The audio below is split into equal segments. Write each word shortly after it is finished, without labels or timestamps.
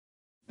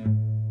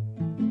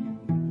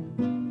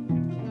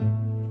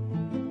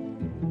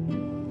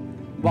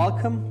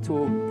Welcome to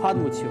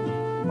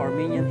Padmuchun,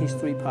 Armenian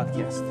History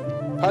Podcast.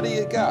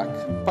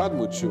 Padiyagak,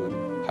 Padmuchun,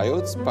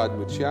 Hayots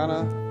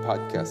Padmuchiana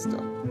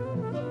Podcasta.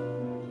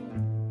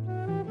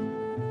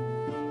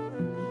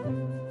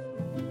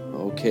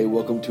 Okay,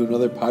 welcome to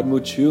another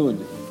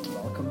Padmuchun.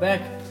 Welcome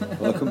back.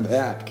 Welcome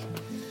back.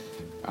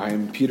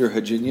 I'm Peter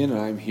Hajinian, and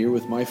I'm here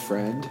with my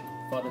friend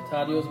Father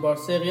Tadios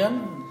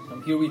Barserian.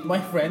 I'm here with my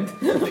friend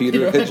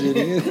Peter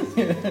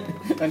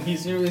Hajinian. And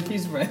he's here with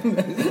his friend.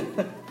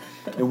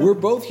 And we're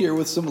both here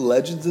with some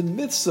legends and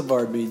myths of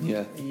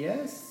Armenia.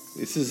 Yes.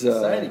 This is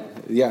exciting.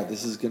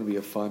 This is going to be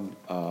a fun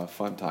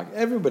talk.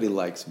 Everybody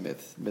likes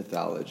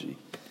mythology.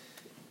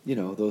 You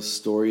know, those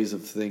stories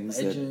of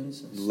things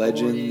legends,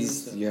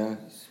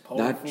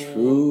 not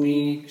true.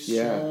 Big,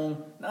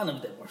 strong. None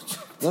of them are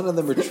true. None of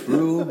them are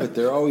true, but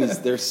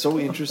they're so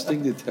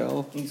interesting to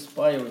tell.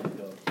 Inspiring,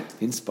 though.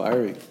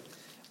 Inspiring.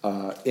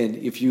 And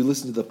if you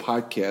listen to the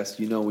podcast,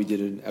 you know we did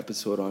an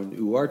episode on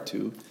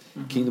Urartu,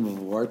 Kingdom of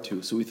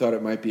Urartu. So we thought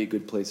it might be a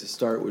good place to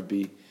start would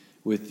be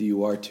with the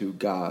Urartu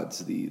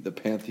gods, the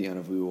pantheon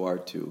of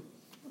Urartu.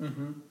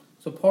 Mm-hmm.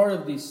 So part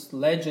of these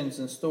legends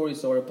and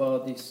stories are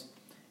about these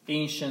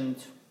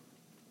ancient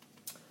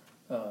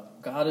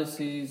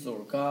goddesses or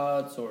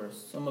gods, or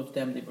some of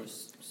them they were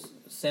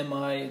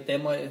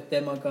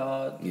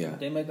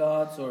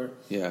demigods, or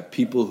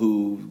people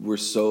who were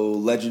so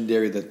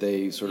legendary that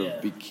they sort of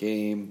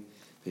became.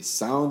 They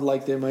sound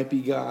like they might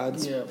be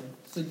gods. Yeah.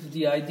 So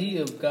the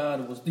idea of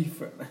God was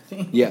different, I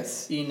think.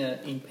 Yes.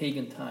 In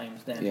pagan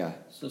times, then. Yeah.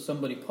 So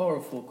somebody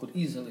powerful could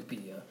easily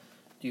be.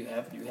 Do you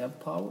have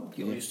power? Are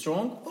you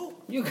strong? Oh,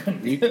 you can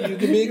be. You can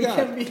be a god.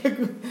 Can be a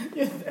good.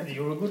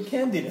 You're a good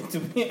candidate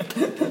to be.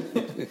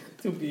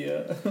 To be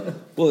a.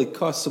 Well, it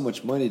costs so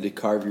much money to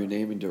carve your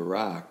name into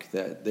rock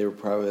that they were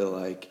probably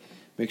like,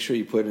 make sure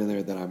you put in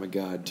there that I'm a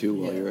god too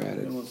while you're at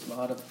it. There was a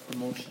lot of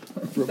promotion.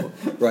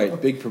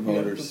 Right, big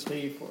promoters. You have to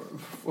pay for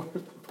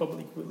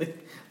public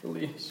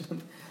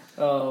relation.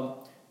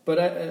 But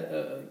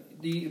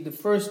the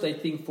first, I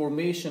think,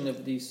 formation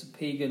of this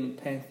pagan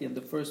pantheon,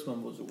 the first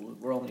one was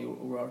around the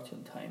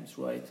Urartian times,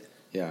 right?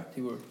 Yeah.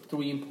 There were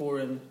three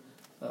important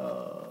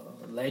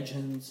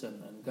legends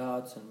and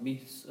gods and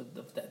myths of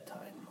that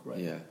time, right?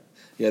 Yeah.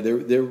 Yeah,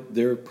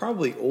 they're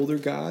probably older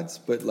gods,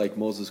 but like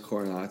Moses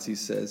Koronatsi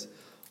says,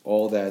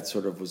 all that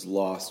sort of was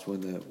lost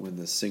when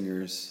the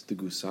singers, the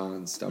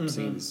Gusans, stopped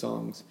singing the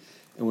songs,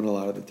 and when a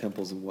lot of the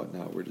temples and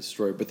whatnot were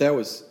destroyed. But that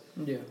was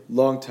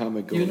long time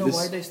ago. Do you know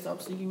why they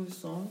stopped singing the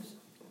songs?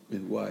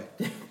 Why?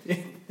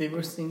 They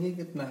were singing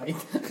at night,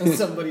 and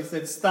somebody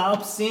said,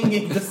 "Stop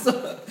singing the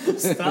song!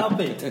 Stop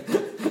it!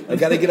 I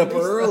got to get up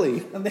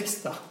early." And they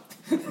stopped.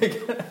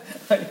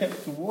 I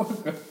have to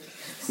work.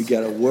 We got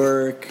to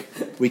work.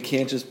 We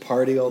can't just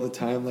party all the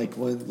time like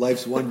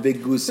life's one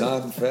big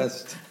Gusan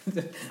fest.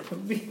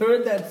 We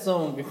heard that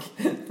song.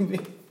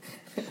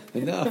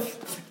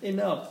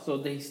 Enough. So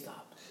they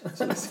stopped.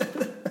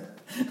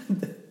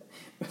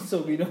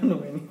 So we don't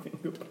know anything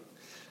about it.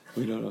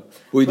 We don't know.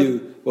 We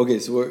do. Okay,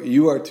 so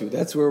Urartu.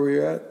 That's where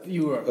we're at?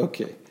 Urartu.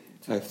 Okay.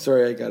 I'm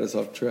sorry I got us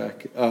off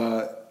track.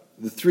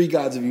 The three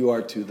gods of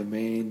Urartu, the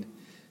main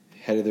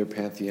head of their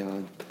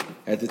pantheon.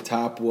 At the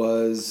top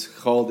was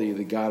Khaldi,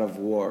 the god of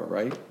war,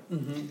 right?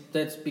 Mm-hmm.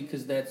 That's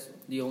because that's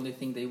the only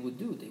thing they would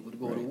do. They would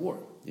go to war.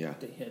 Yeah.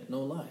 They had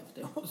no life.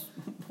 There was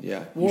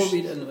war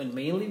with, and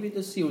mainly with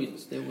the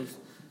Syrians. There was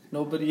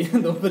nobody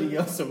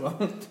else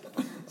around.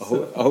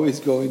 Always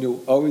going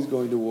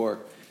to war.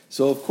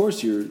 So of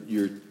course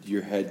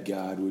your head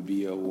god would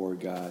be a war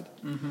god.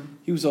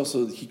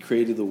 Mm-hmm. He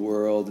created the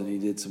world and he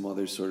did some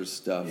other sort of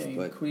stuff. Yeah,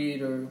 but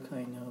creator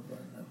kind of.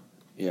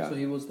 Yeah. So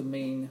he was the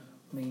main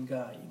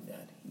guy in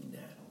that.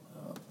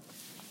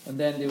 And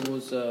then there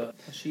was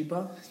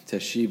Teshiba,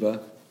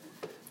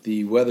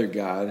 the weather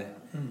god.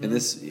 Mm-hmm. And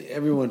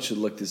everyone should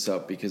look this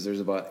up because there's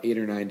about 8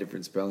 or 9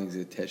 different spellings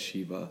of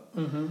Teshiba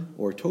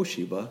or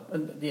Toshiba.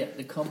 And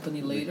the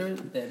company later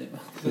that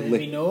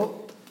we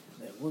know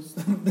that was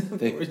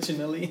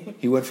originally.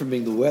 He went from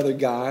being the weather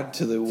god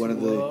to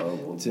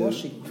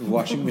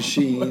washing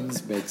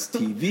machines, makes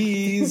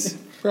TVs,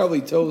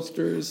 probably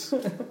toasters,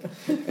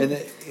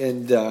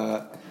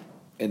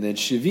 and then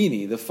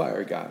Shivini, the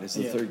fire god, is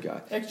the third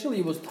god. Actually,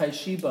 it was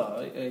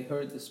Taishiba. I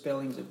heard the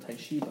spellings of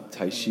Taishiba.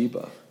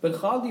 Taishiba. But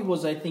Khaldi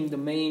was, I think, the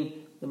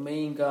main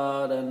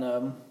god,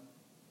 and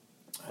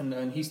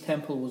his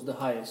temple was the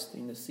highest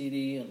in the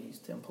city, and his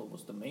temple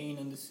was the main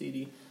in the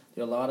city.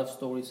 There are a lot of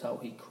stories how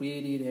he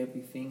created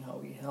everything,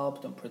 how he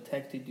helped and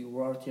protected the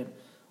Urartian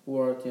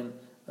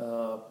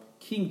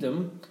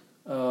kingdom,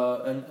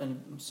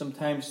 and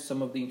sometimes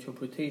some of the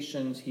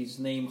interpretations, his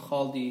name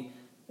Khaldi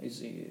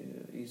is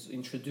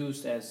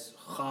introduced as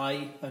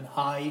Chai and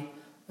High,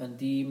 and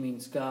Di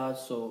means God,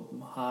 so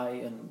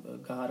High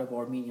and God of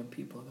Armenian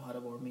people, God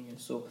of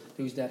Armenians. So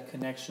there is that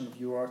connection of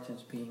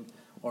Urartians being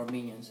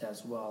Armenians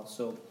as well.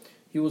 So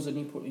he was an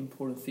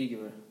important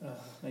figure,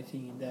 I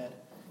think,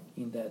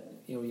 in that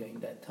area in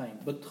that time.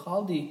 But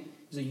Khaldi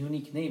is a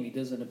unique name; it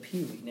doesn't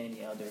appear in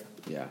any other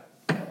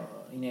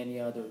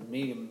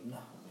name.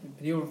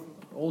 There are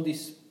all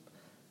these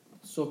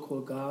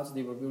so-called gods,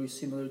 they were very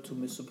similar to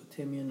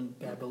Mesopotamian and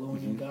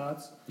Babylonian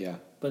gods, Yeah.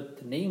 but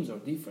the names are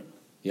different.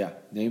 Yeah,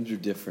 names are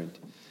different,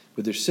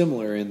 but they're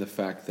similar in the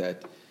fact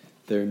that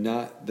they're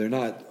not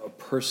a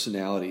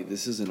personality.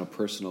 This isn't a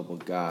personable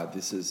God.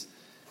 This is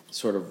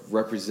sort of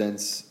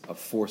represents a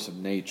force of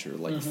nature,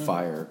 like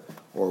fire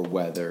or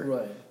weather.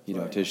 Right. You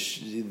know, right.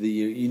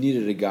 You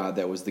needed a God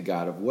that was the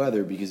God of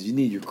weather because you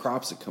need your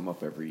crops to come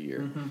up every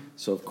year.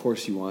 So of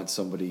course you want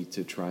somebody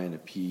to try and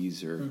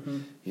appease or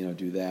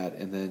do that.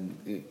 And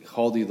then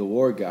Haldi, the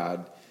war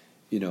god,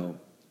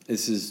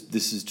 this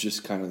is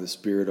just kind of the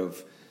spirit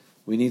of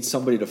we need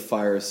somebody to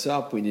fire us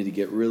up. We need to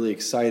get really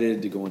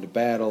excited to go into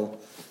battle.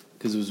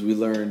 Because as we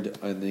learned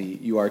on the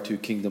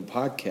UR2 Kingdom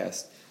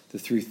podcast, the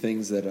 3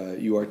 things that a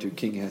UR2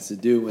 king has to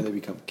do when they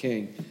become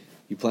king: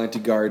 you plant a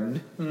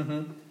garden,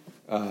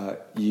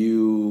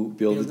 you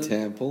build a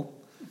temple,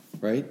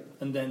 right?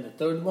 And then the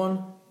third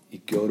one, you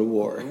go to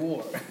war.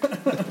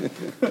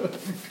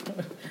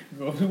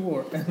 Go to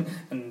war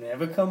and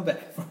never come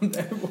back from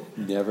that war.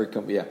 Never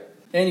come, yeah.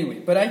 Anyway,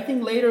 but I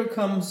think later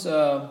comes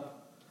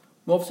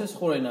Moses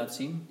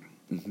Khorenatsi,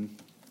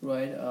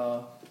 right?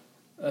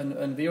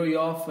 And very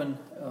often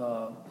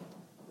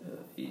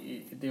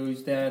there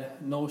is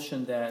that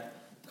notion that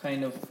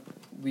kind of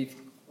with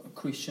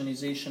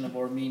Christianization of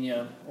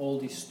Armenia, all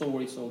these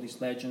stories, all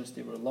these legends,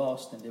 they were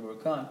lost and they were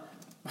gone.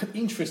 But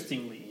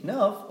interestingly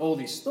enough, all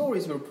these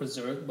stories were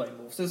preserved by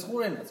Moses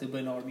Khorenatsi, by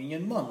an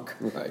Armenian monk,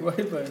 right?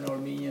 By an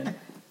Armenian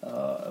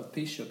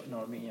bishop, an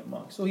Armenian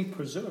monk. So he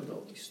preserved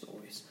all these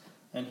stories,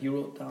 and he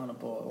wrote down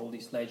about all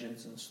these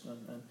legends,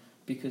 and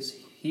because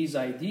his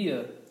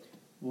idea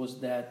was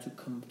that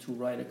to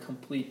write a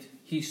complete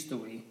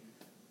history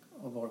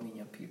of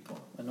Armenian people,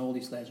 and all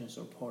these legends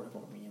are part of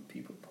Armenian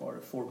people, part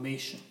of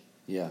formation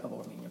of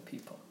Armenian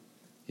people.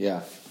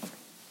 Yeah.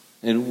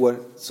 And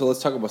so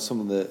let's talk about some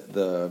of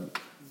the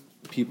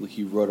people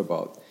he wrote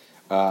about.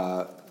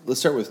 Let's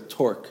start with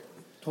Tork.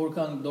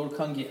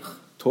 Dorkangech.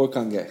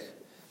 Torkangech.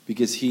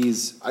 Because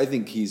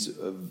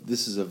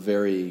this is a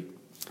very,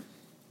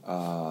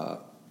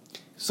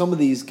 some of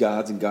these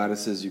gods and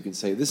goddesses, you can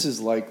say, this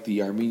is like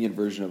the Armenian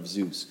version of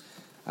Zeus.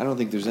 I don't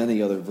think there's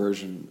any other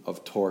version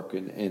of Tork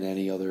in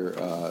any other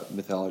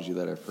mythology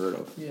that I've heard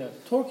of. Yeah,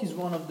 Tork is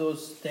one of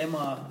those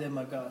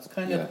dema gods,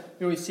 kind of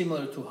very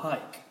similar to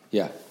Haik.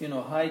 Yeah.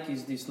 Haik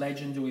is this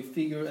legendary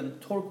figure,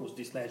 and Tork was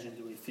this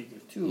legendary figure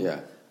too.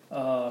 Yeah.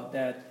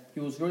 That he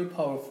was very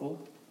powerful,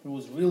 he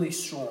was really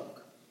strong.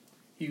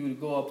 He would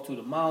go up to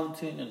the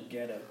mountain and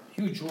get a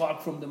huge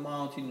rock from the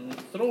mountain and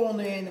throw on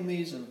the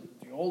enemies, and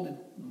they all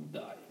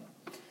die.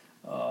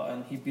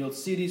 And he built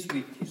cities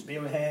with his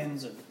bare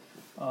hands, and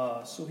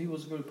so he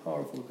was a very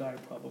powerful guy,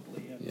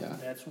 probably. And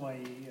that's why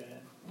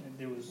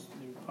there were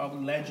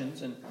probably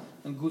legends and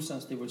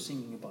Gusans, they were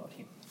singing about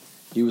him.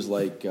 He was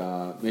like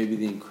maybe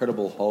the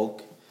Incredible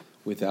Hulk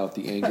without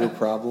the anger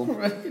problem.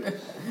 Right.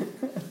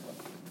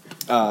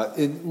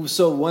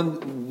 So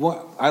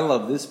I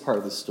love this part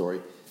of the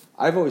story.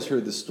 I've always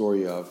heard the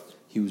story of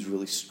he was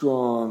really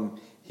strong.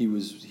 He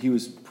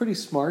was pretty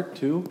smart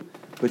too,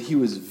 but he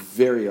was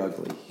very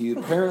ugly. He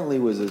apparently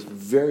was a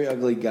very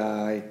ugly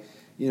guy.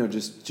 And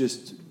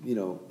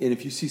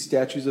if you see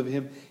statues of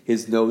him,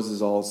 his nose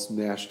is all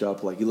smashed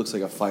up, like he looks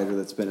like a fighter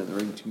that's been in the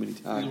ring too many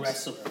times.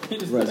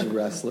 A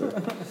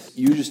wrestler.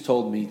 You just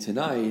told me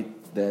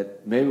tonight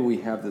that maybe we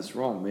have this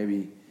wrong.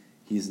 Maybe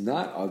he's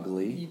not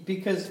ugly.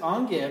 Because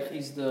Anger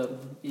is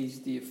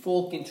the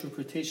folk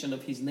interpretation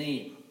of his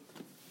name.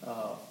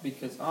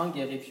 Because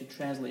Anger, if you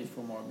translate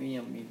from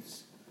Armenian,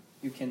 means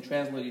you can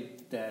translate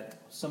it that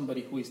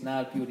somebody who is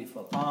not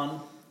beautiful.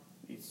 An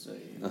is a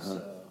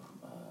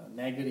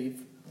negative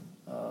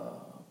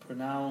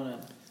pronoun,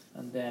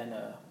 and then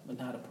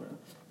not a pronoun,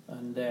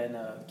 and then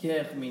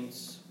ger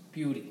means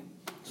beauty.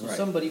 So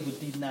somebody who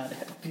did not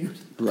have beauty.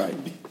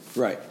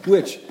 Right.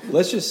 Which,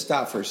 let's just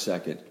stop for a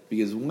second,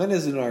 because when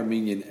has an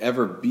Armenian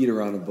ever beat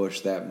around a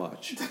bush that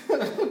much?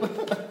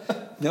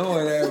 No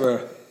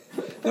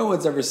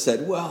one's ever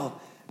said, well,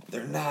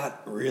 they're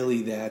not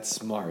really that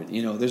smart.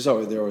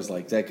 They're always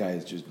like, that guy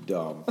is just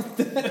dumb.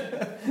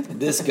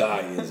 This guy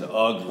is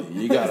ugly.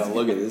 You got to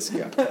look at this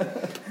guy.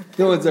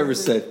 No one's ever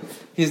said,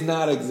 he's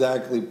not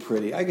exactly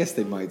pretty. I guess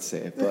they might say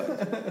it,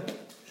 but...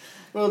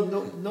 Well,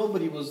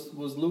 nobody was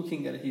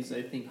looking at I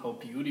think, how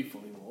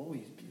beautiful he was. Oh,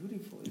 he's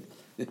beautiful.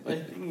 I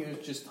think it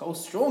was just how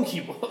strong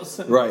he was.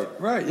 Right,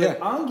 yeah.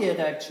 But Anger,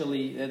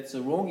 actually, that's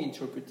a wrong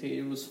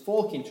interpretation. It was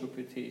folk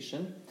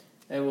interpretation.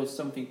 It was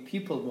something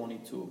people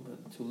wanted to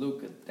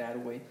look at that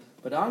way.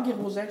 But Anger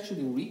was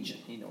actually a region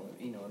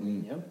in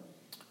Armenia.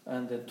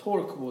 And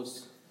Tork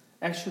was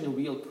actually a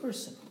real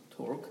person,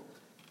 Tork.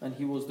 And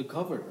he was the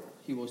governor.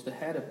 He was the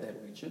head of that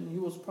region. He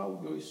was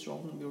probably very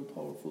strong and very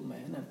powerful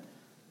man.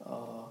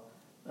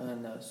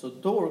 So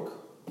Tork,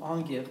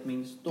 Anger,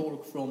 means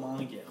Tork from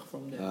Anger,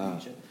 from that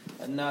region.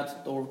 And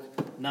not Tork,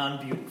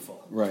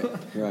 non-beautiful. Right.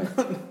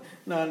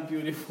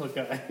 Non-beautiful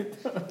guy.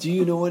 Did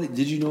you know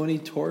any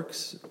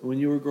Torks when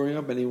you were growing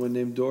up? Anyone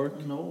named Dork?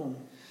 No.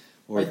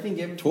 I think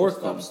everything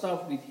Torquem.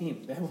 stopped with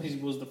him. That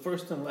was the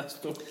first and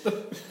last Torque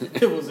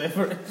it was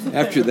ever.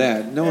 After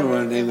that, no one would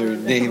want to name their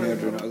name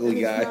after an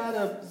ugly guy.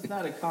 It's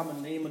not a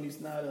common name, and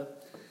it's not an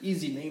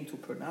easy name to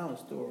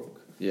pronounce,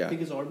 Torque. Yeah.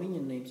 Because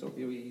Armenian names are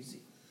very easy.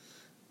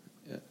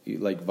 Yeah, you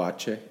like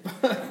Vache.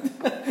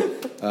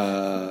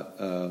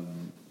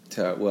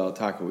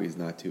 Takawi is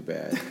not too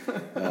bad.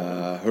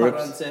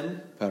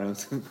 Paranzem.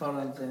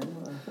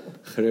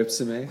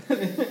 Hripsime.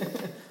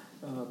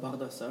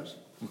 Baghdasar.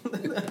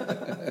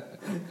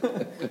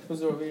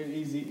 Those are very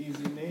easy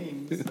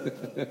names.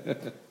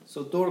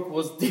 So Torque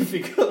was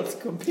difficult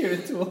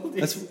compared to all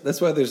these.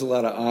 That's why there's a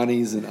lot of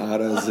Anis and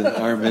Adas and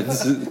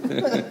Armins.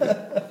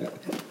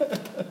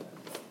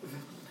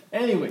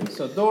 Anyway,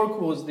 so Torque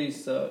was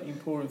this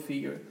important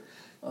figure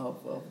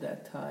of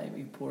that time,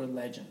 important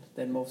legend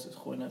that Moses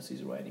Choinas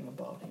is writing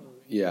about him.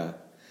 Yeah.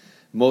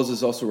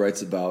 Moses also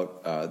writes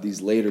about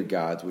these later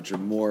gods, which are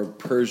more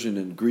Persian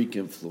and Greek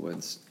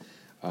influenced.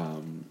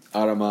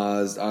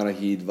 Aramaz,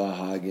 Anahid,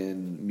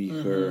 Vahagan,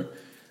 Mihur.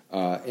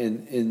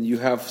 And you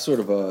have sort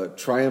of a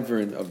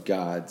triumvirate of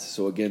gods.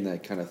 So again,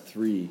 that kind of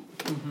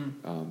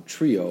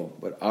trio.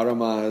 But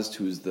Aramaz,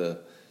 who's the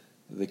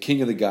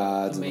king of the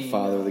gods and the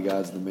father of the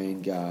gods, the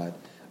main god.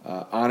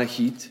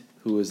 Anahit,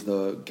 who is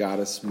the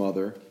goddess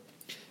mother.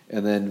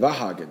 And then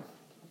Vahagan.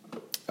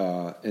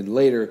 And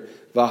later,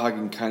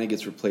 Vahagan kind of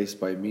gets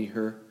replaced by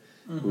Mihur,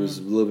 who is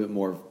a little bit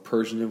more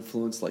Persian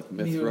influence, like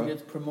Mithra. Mihur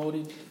gets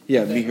promoted.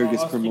 Yeah, Mihur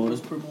gets promoted. was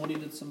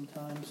promoted at some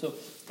time. So,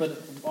 but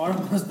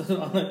Armas,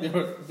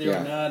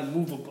 they're not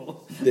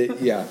movable.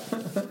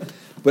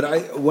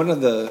 But one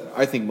of the,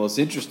 I think, most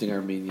interesting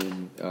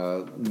Armenian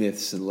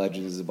myths and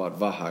legends is about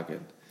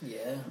Vahagan.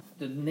 Yeah,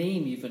 the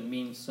name even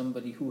means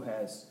somebody who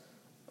has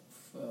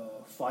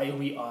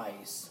fiery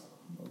eyes.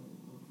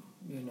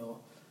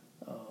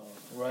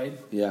 Right?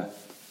 Yeah.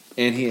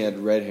 And he had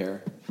red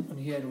hair.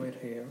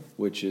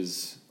 Which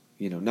is,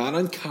 not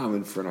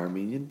uncommon for an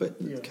Armenian, but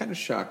kind of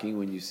shocking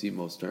when you see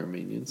most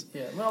Armenians.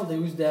 Yeah, well, there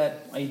was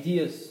that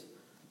ideas.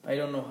 I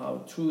don't know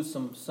how true.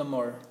 Some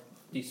are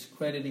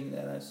discrediting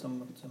that.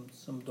 Some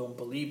don't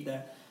believe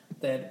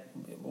that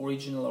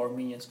original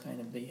Armenians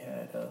they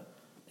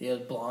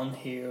had blonde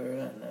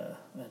hair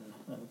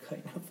and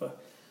kind of a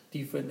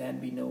different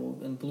albino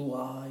and blue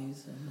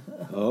eyes. And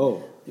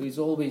there is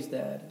always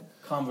that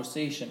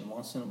conversation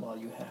once in a while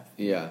you have.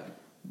 Yeah.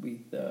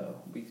 With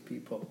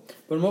people.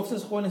 But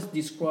Moses Choinas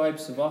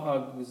describes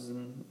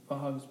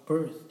Vahag's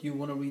birth. Do you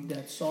want to read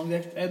that song?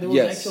 There was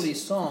actually a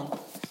song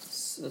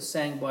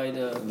sang by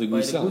the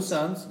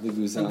Gusans.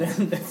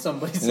 And then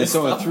somebody said, and then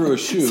someone threw a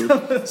shoe.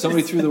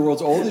 Somebody threw the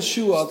world's oldest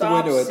shoe out the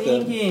window at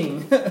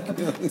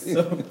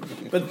them.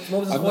 But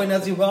Moses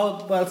Choinas,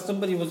 while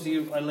somebody was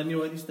here, let me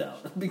write this down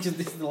because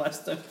this is the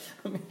last time.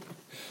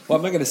 Well,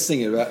 I'm not going to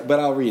sing it, but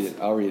I'll read it.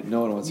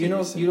 No one wants to sing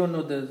it. You don't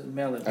know the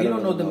melody. You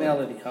don't know the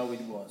melody, how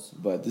it was.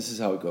 But this is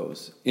how it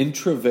goes. In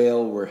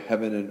travail were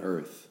heaven and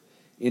earth.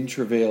 In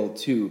travail,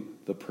 too,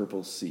 the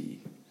purple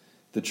sea.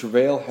 The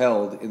travail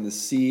held in the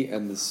sea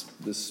and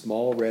the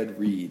small red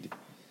reed.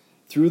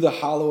 Through the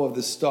hollow of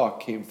the stalk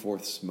came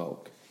forth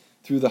smoke.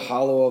 Through the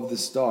hollow of the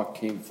stalk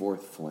came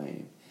forth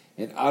flame.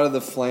 And out of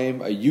the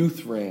flame a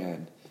youth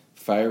ran.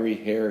 Fiery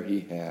hair he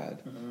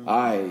had.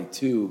 I,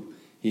 too,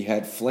 he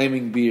had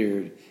flaming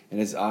beard, and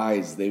his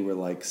eyes, they were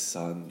like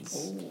suns.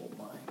 Oh,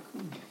 my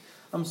goodness.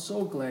 I'm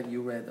so glad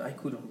you read. I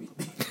couldn't read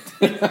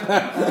it.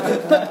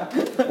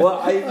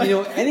 Well,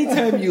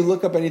 anytime you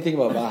look up anything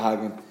about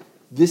Vahagan,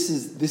 this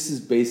is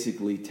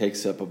basically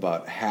takes up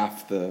about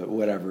half the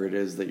whatever it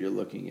is that you're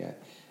looking at.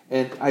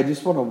 And I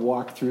just want to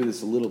walk through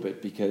this a little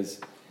bit because...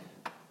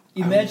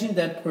 Imagine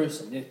that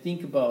person.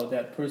 Think about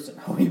that person,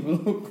 how he will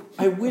look.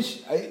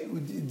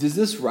 Does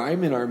this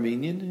rhyme in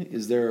Armenian?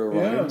 Is there a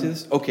rhyme to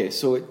this? Okay,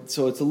 so it's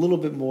a little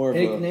bit more of a...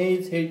 I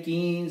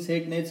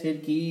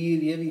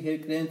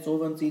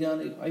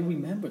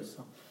remember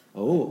some.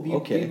 Oh,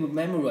 okay. We would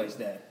memorize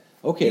that.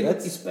 Okay,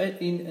 that's...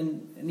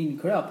 In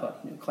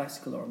Karapa,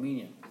 classical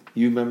Armenian.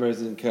 You memorize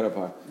it in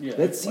Karapa. Yeah,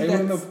 I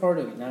remember part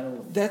of it, not all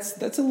of it.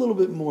 That's a little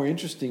bit more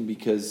interesting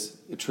because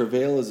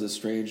travail is a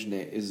strange word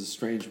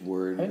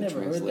in the translation. I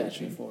never heard that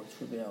before,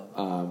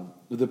 travail.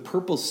 The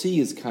purple sea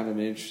is kind of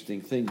an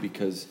interesting thing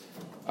because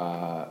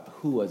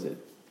who was it?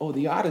 Oh,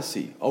 the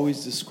Odyssey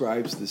always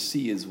describes the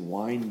sea as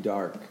wine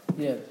dark.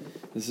 Yeah.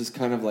 This is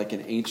kind of like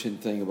an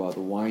ancient thing about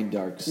the wine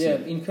dark sea. Yeah,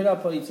 in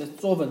Karapa it's a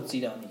Tsovan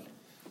Tsirani.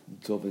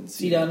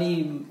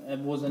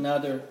 Tsirani was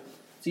another...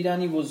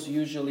 Tsirani was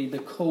usually the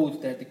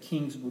coat that the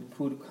kings would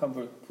put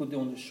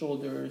on the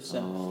shoulders,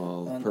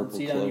 and purple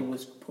Tsirani cloak.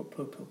 was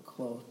purple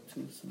cloth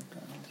too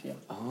sometimes. Yeah.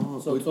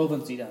 So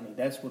Tsovan Tsirani,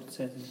 that's what it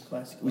says in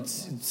classical.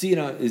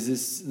 Tsiran, is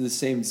this the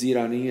same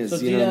Tsirani as Tsirani?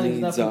 So Tsirani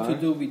has nothing to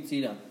do with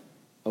Tsiran.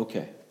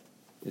 Okay,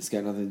 it's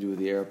got nothing to do with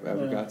the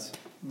apricots.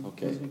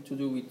 Okay, nothing to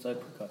do with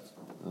apricots.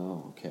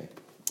 Oh, okay.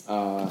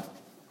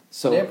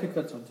 So the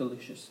apricots are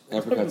delicious.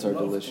 Apricots are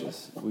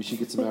delicious. We should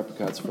get some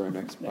apricots for our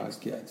next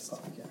podcast.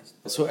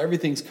 So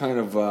everything's kind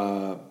of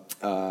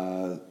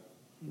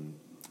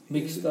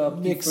mixed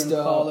up there's different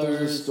a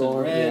colors, storm,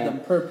 and red yeah.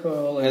 and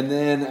purple. And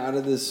then out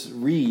of this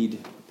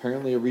reed,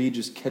 apparently a reed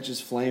just catches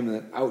flame, and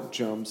then out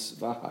jumps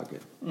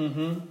Vahagen.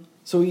 Mm-hmm.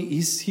 So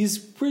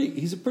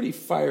he's a pretty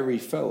fiery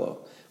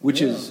fellow,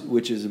 which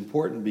is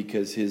important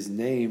because his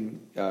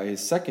name, his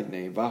second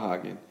name,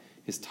 Vahagen,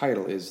 his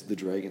title is the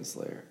Dragon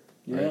Slayer.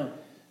 Right? Yeah.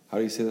 How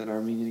do you say that in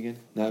Armenian again?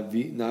 Not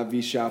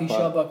Vishapa.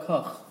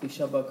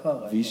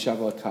 Vishabakar.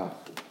 Vishabaka.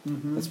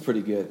 Mm-hmm. That's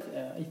pretty good.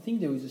 I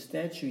think there was a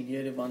statue in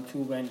Yerevan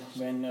too when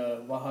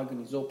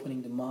Vahagen is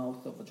opening the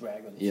mouth of a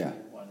dragon. Yeah,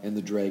 and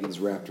the dragon's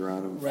wrapped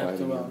around him,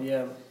 fighting him.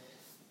 Yeah.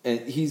 And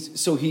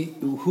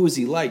who is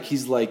he like?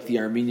 He's like the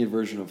Armenian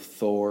version of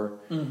Thor,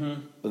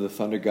 of the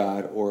thunder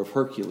god, or of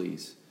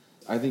Hercules.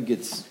 I think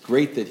it's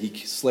great that he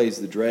slays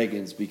the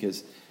dragons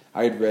because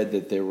I had read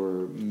that there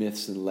were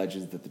myths and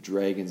legends that the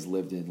dragons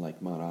lived in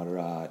like Mount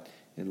Ararat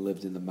and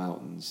lived in the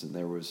mountains, and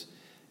there was,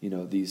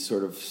 these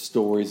sort of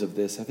stories of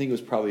this. I think it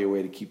was probably a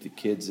way to keep the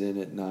kids in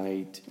at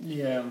night.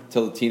 Yeah.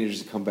 Tell the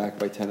teenagers to come back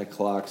by 10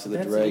 o'clock so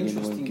the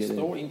dragon wouldn't get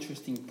in.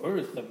 Interesting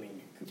birth. I mean,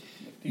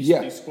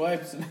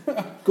 describes an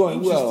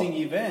going interesting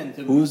event.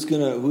 Who's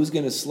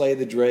gonna slay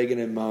the dragon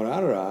in Mount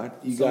Ararat?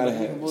 You gotta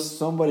have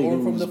somebody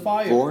who's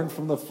born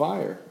from the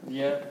fire.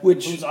 Yeah,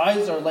 whose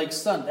eyes are like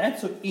sun.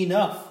 That's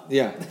enough.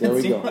 Yeah, there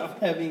we go. Enough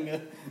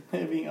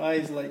having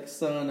eyes like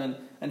sun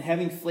and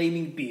having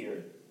flaming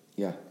beard.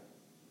 Yeah.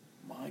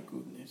 My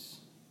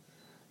goodness.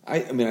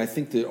 I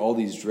think that all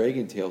these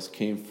dragon tales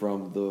came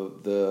from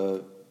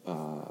the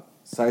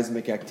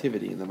seismic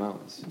activity in the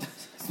mountains.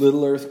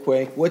 Little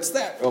earthquake. What's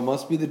that? Oh,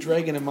 must be the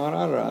dragon in Mount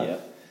Ararat.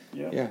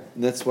 Yeah.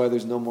 And that's why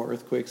there's no more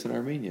earthquakes in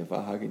Armenia.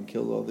 Vahagen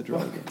killed all the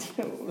dragons.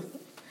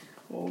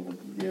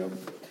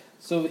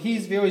 So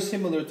he's very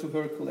similar to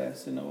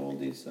Hercules and all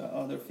these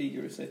other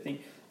figures, I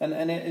think.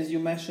 And as you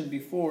mentioned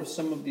before,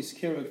 some of these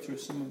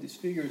characters, some of these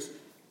figures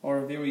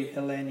are very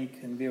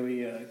Hellenic and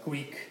very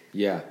Greek.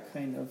 Yeah.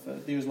 Kind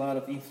of. There's a lot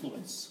of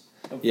influence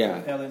of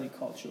Hellenic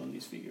culture on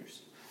these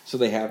figures. So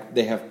they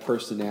have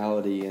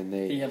personality and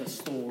they have a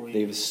story.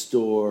 They have a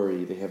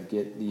story. They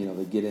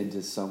get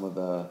into some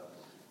of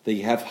they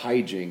have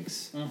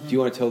hijinks. Mm-hmm. Do you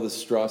want to tell the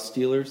straw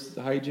stealers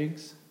the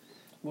hijinks?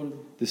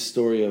 The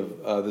story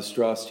of the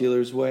straw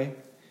stealers' way?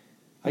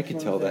 I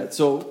could tell that.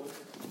 So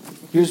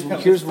here's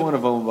one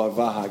of them about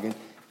Vahagen.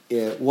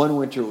 One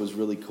winter it was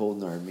really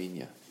cold in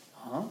Armenia.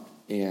 Huh?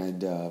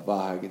 And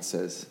Vahagen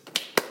says,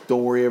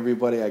 "Don't worry,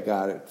 everybody. I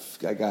got it.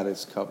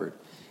 It's covered."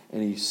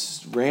 And he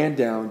ran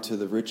down to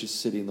the richest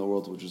city in the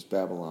world, which was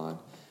Babylon,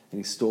 and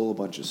he stole a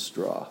bunch of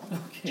straw.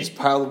 Okay. Just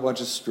piled a bunch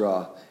of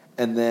straw.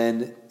 And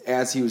then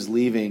as he was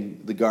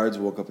leaving, the guards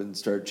woke up and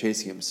started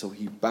chasing him. So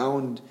he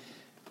bound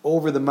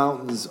over the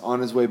mountains on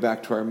his way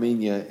back to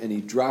Armenia, and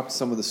he dropped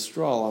some of the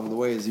straw along the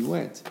way as he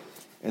went.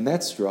 And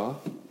that straw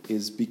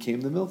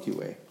became the Milky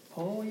Way.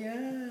 Oh,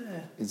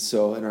 yeah. And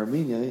so in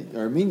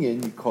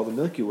Armenian, you call the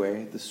Milky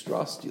Way the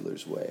straw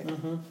stealer's way.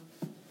 Mm-hmm.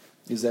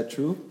 Is that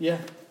true? Yeah.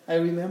 I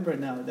remember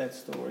now that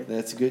story.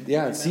 That's good.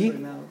 Yeah, see,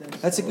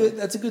 that's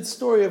a good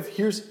story of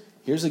here's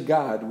a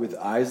god with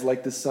eyes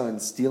like the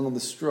sun stealing the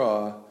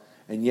straw,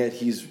 and yet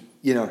he's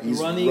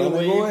running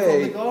away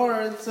from the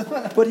guards.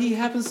 But he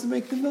happens to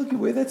make the Milky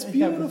Way. That's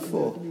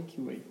beautiful. The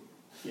Milky Way.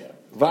 Yeah,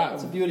 wow,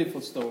 it's a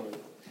beautiful story.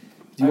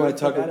 Do you want to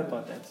talk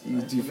about that?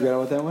 Do you forget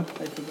about that one?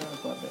 I forgot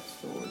about that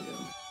story. Yeah.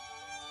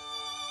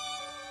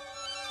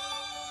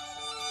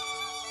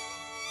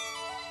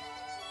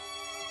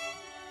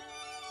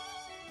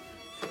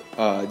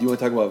 Do you want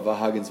to talk about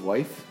Vahagen's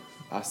wife,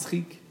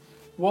 Astrid?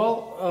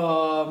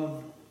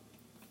 Well,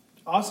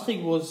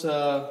 Astrid was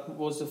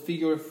a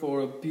figure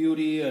for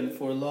beauty and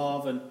for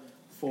love and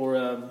for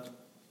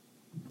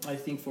I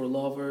think for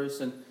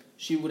lovers, and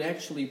she would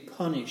actually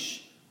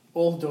punish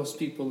all those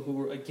people who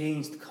were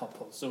against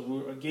couples or who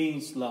were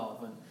against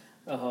love, and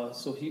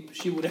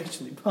she would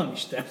actually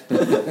punish them.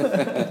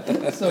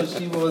 So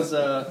she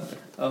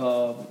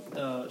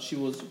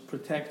was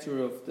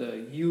protector of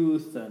the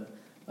youth and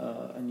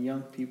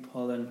young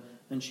people,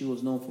 and she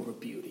was known for her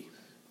beauty.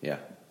 Yeah.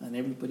 And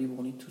everybody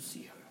wanted to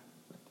see her.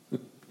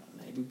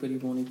 And everybody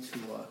wanted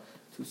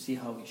to see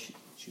how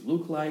she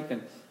looked like.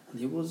 And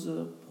there was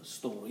a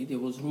story, there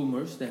was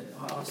rumors that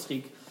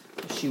Astrid,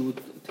 she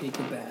would take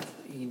a bath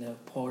in a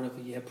part of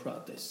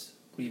Euphrates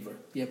River.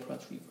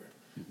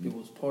 Mm-hmm. It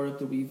was part of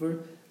the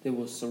river that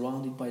was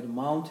surrounded by the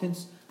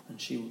mountains,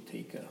 and she would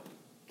take a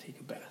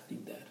bath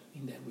in that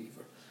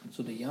river.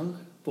 So the young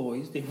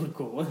boys, they would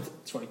go and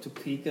try to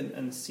peek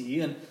and see.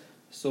 And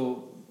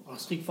so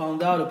Astrid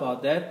found out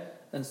about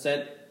that and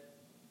said,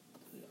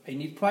 I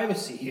need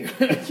privacy here.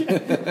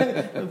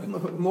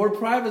 More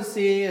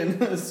privacy.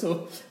 And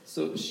so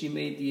she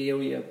made the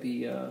area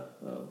be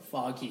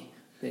foggy.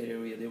 That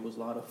area, there was a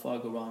lot of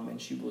fog around when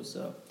she was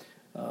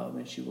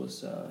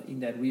in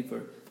that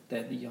river,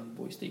 that the young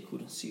boys, they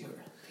couldn't see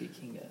her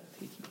taking a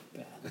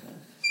bath.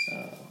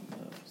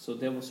 So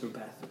that was her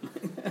bathroom.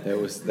 that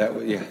was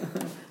yeah.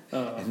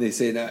 And they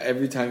say now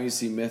every time you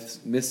see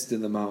mist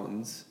in the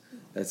mountains,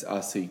 that's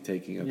Astrid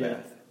taking a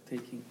bath.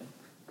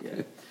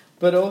 Yeah.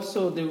 But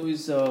also there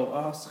is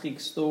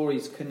Astric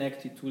stories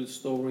connected to the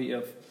story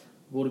of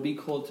what we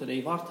call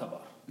today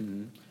Vartavar.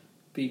 Mm-hmm.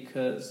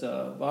 Because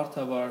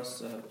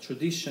Vartavar's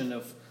tradition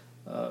of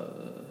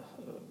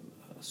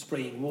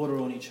spraying water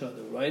on each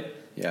other, right?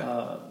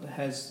 Yeah.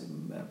 Has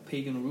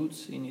pagan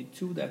roots in it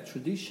too. That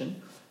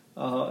tradition,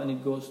 and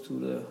it goes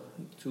to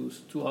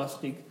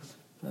Astrid,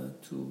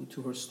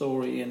 to her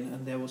story,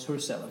 and that was her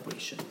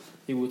celebration.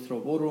 They would throw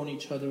water on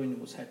each other, and it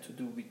was had to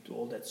do with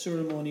all that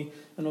ceremony,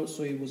 and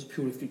also it was a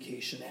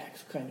purification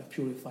act, kind of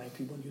purifying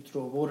people. When you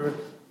throw water,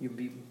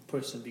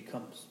 person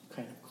becomes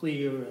kind of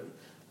clear and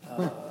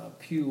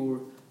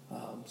pure.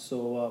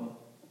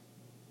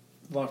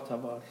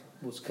 Vartavar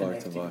was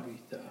connected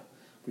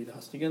with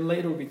Astrid. And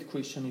later with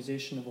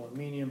Christianization of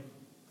Armenia,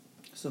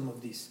 some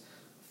of these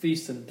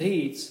feasts and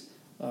dates,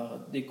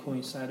 they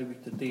coincided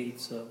with the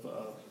dates of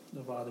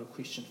other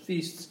Christian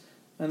feasts,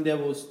 and that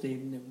was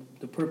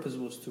the purpose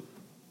was to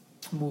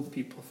move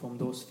people from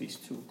those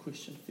feasts to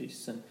Christian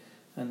feasts, and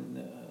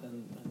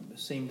the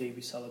same day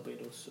we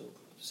celebrate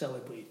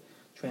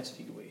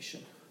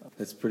Transfiguration.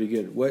 That's pretty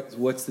good.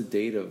 What's the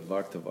date of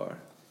Vartavar?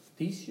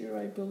 This year,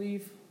 I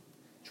believe,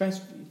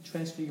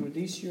 Transfigure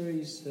this year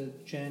is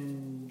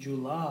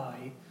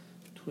July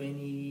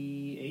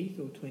 28th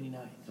or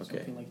 29th,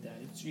 something like that.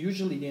 It's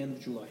usually the end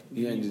of July.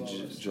 The end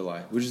of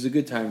July, which is a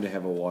good time to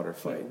have a water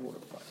fight.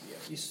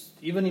 Yeah.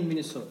 Even in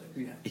Minnesota,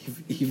 we have.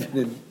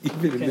 Even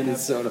in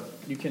Minnesota,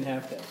 you can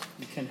have that.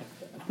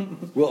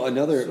 Well,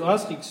 another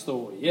Astrid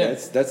story, yeah.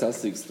 That's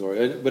Astrid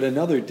story. But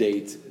another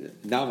date,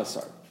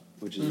 Navasar,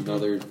 which is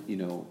another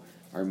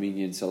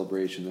Armenian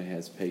celebration that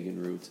has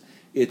pagan roots.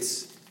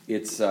 It's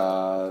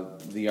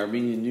the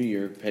Armenian New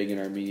Year, pagan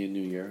Armenian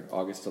New Year,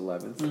 August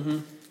 11th. Mm-hmm.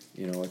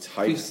 It's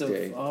Hike's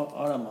Day.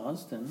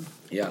 Aramaz, then.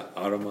 Yeah,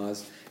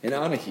 Aramaz. And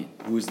Anahit,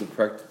 who is the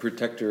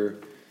protector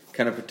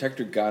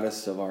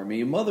goddess of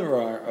Armenia, mother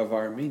of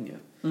Armenia.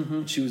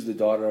 Mm-hmm. She was the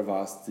daughter of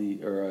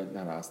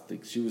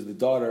she was the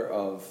daughter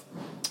of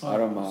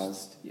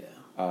Aramaz. Yeah.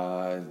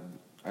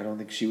 I don't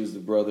think she was the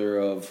brother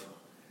of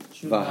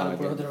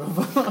Vahagan.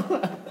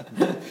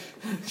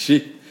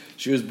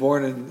 She was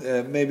born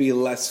in maybe a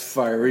less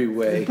fiery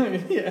way.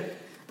 Yeah.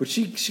 But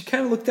she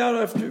kind of looked out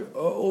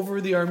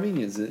over the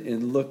Armenians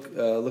and looked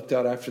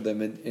out after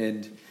them.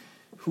 And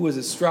who was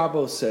it?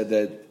 Strabo said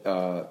that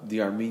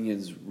the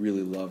Armenians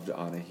really loved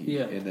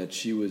Anahit, and that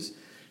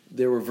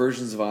there were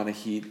versions of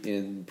Anahit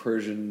in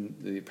Persian,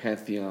 the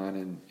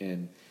pantheon,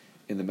 and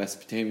in the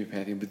Mesopotamian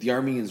pantheon, but the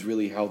Armenians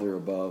really held her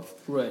above,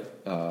 right?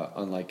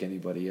 Unlike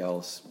anybody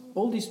else.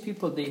 All these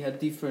people, they had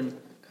different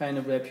kind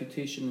of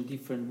reputation and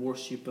different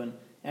worship and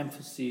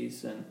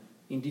emphasis and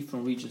in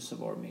different regions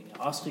of Armenia.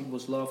 Astrid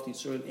was loved in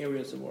certain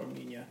areas of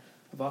Armenia.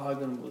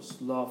 Vahagan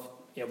was loved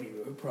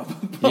everywhere,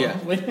 probably. Yeah.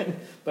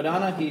 But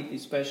Anahit,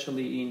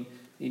 especially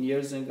in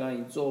Yerzenga,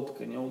 in Zobk,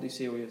 and all these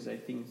areas, I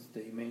think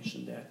they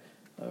mentioned that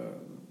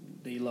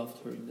they loved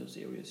her in those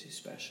areas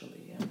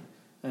especially.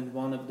 And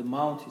one of the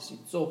mountains in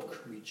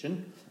Zobk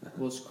region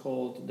was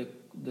called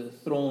the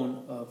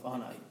Throne of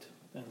Anahit.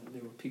 And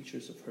there were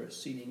pictures of her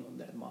sitting on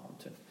that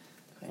mountain.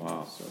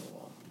 Wow. So,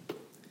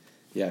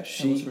 yeah,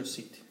 that was her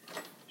seat.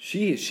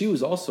 She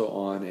was also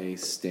on a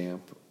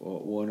stamp.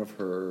 One of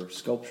her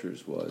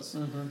sculptures was,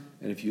 and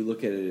if you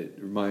look at it,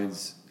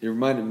 it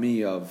reminded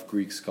me of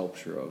Greek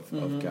sculpture of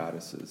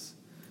goddesses.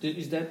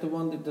 Is that the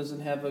one that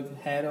doesn't have a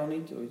head on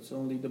it, or it's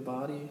only the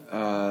body,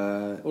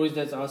 or is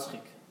that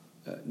Astrid?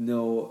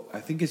 No, I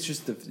think it's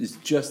just the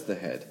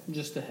head.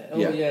 Just the head. Oh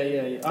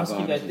yeah.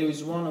 Astrid, there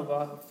is one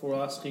for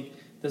Astrid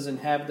doesn't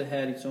have the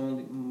head; it's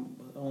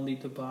only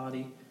the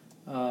body.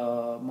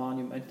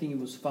 Monument. I think it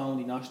was found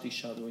in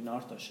Ashtishad or in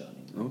Artashan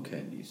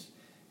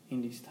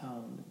in this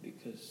town,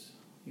 because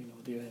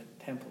there are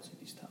temples in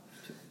this town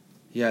too.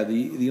 Yeah,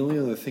 the only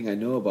other thing I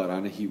know about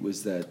Anahit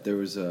was that there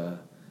was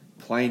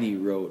Pliny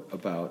wrote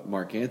about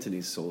Mark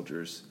Antony's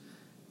soldiers.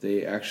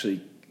 They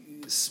actually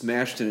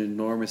smashed an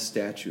enormous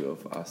statue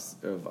of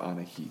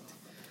Anahit.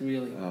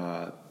 Really?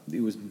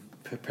 It was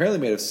apparently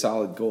made of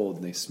solid gold,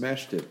 and they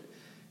smashed it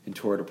and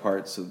tore it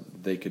apart so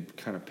they could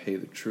kind of pay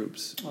the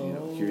troops.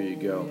 Here you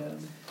go.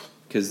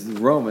 Because the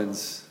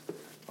Romans,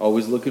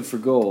 always looking for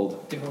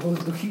gold. They're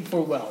always looking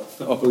for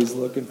wealth. Always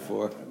looking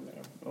for.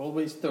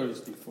 Always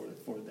thirsty for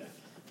that.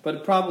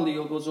 But probably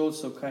it was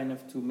also kind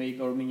of to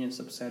make Armenians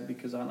upset,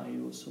 because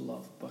Anahit was so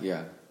loved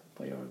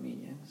by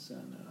Armenians.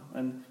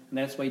 And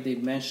that's why they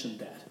mentioned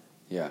that.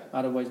 Yeah.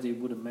 Otherwise they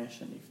wouldn't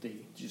mention if they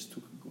just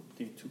took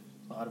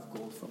a lot of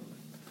gold from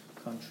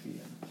the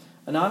country.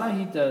 And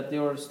Anahit,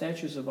 there are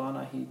statues of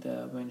Anahit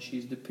when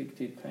she's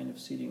depicted kind of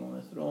sitting on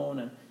a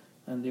throne,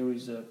 and there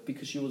is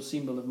because she was a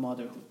symbol of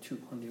motherhood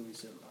too, and there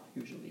is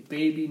usually a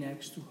baby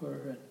next to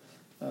her,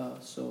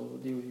 and so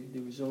there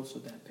is also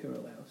that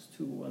parallels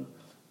too,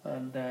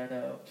 and that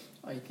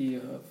idea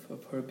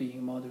of her being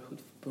a mother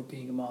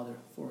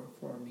for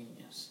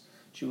Armenians.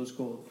 She was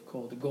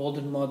called the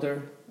Golden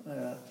Mother.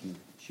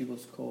 She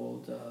was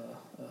called.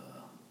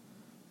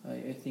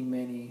 I think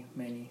many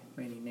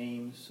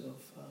names of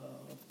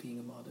being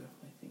a mother.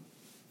 I think,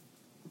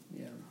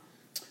 yeah,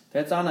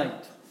 that's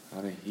Anahit.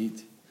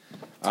 Anahit.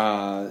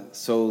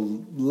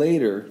 So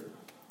later,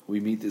 we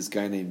meet this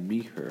guy named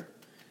Miher.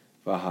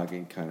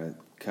 Vahagan kind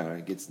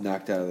of gets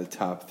knocked out of the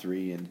top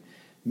three, and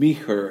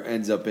Miher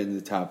ends up in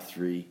the top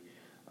three.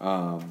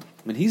 And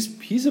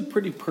he's a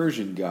pretty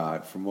Persian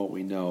god, from what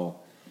we know.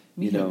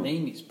 Miher's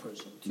name is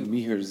Persian too.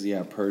 Miher's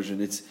Persian.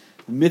 It's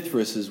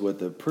Mithras is what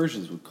the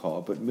Persians would call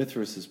it, but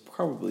Mithras is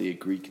probably a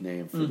Greek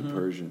name for the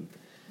Persian.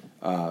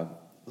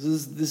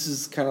 This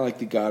is kind of like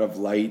the god of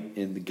light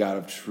and the god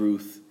of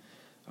truth,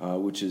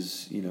 which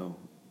is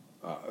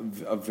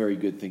a very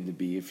good thing to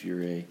be if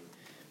you're a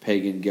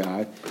pagan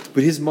god.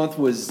 But his month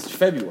was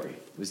February,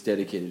 was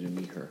dedicated to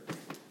Miher.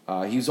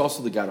 He was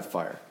also the god of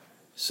fire.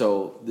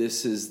 So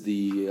this is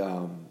the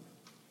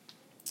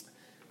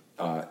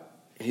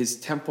his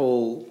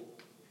temple.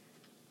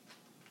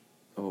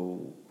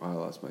 Oh, I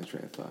lost my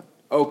train of thought.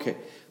 Okay,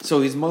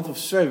 so his month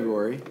was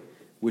February,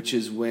 which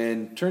is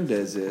when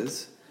Turndez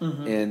is,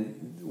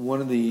 and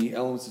one of the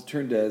elements of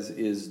Turndez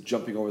is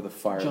jumping over the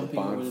fire, the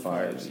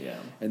bonfires.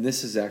 And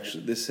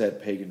this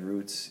had pagan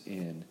roots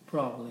in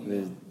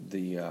probably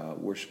the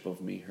worship of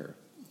Miher.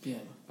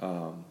 Yeah.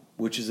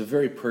 Which is a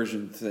very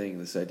Persian thing,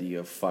 this idea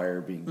of fire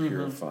being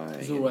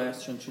purifying.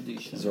 Zoroastrian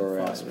tradition.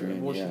 Zoroastrian,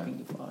 fire, worshipping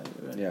the fire.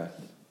 Right?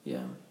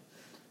 Yeah.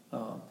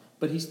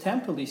 But his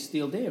temple is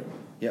still there.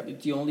 Yep.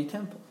 It's the only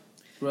temple.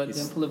 Right?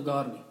 Temple of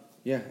Garni.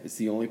 Yeah, it's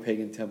the only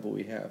pagan temple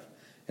we have.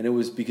 And it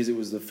was because it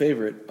was the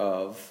favorite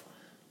of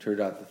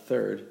Turdat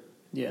III.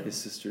 Yeah. His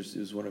sister's, it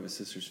was one of his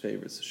sister's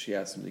favorites, so she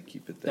asked him to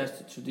keep it there. That's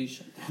the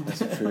tradition. That's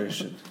the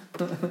tradition.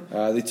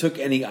 They took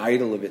any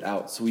idol of it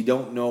out, so we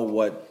don't know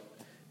what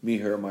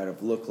Miher might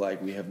have looked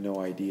like. We have no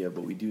idea,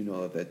 but we do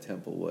know that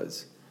temple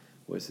was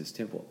his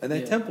temple. And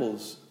that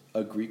temple's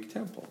a Greek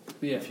temple.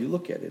 Yeah. If you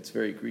look at it, it's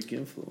very Greek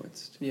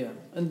influenced. Yeah,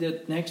 and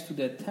next to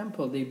that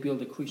temple, they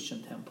built a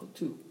Christian temple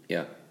too.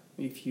 Yeah.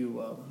 If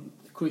you,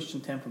 the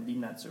Christian temple did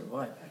not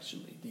survive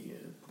actually.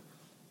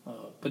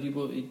 But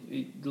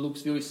it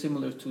looks very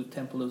similar to the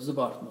Temple of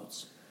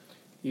Zbartnots.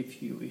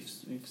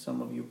 If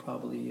some of you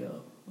probably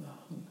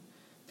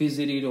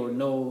visited or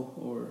know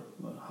or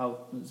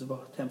how the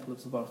Temple of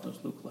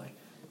Zbartnots looked like,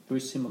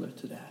 very similar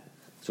to that.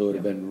 So it would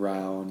have been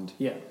round.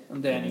 Yeah,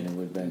 and then it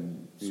would have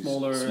been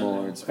smaller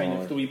and smaller. Kind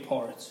of three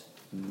parts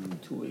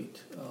to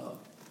it.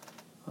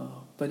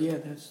 But yeah,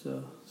 that's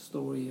the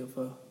story of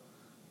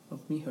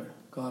Miher,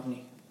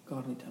 Garni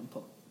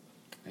Temple.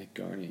 At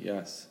Garni,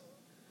 yes.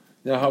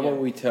 Now, how about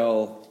we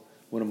tell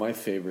one of my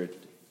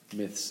favorite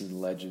myths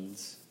and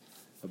legends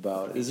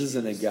about? This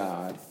isn't a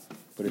god,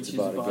 but it's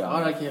about a god.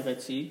 Ara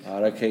Kegetsig.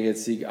 Ara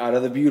Kegetsig, Ara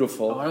the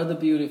beautiful. Ara the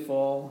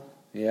beautiful.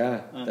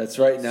 Yeah, that's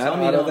right. Not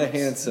Ara the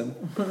handsome,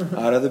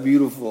 Ara the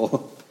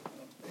beautiful.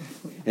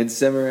 And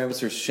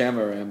Semiramis or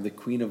Shamaram, the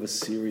queen of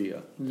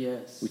Assyria.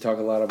 Yes. We talk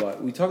a lot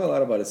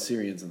about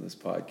Assyrians in this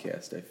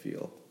podcast, I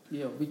feel.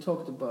 Yeah, we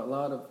talked about a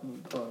lot of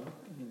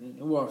in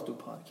Urartu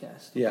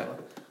podcast. Yeah.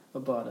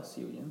 About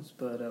Assyrians,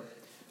 but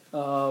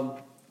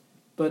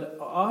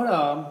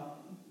Ara,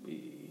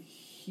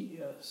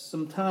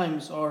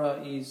 sometimes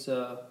Ara is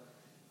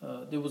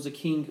there was a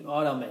king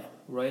Arame,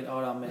 right?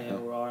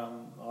 Arame or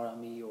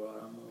Arami or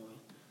Aramoy.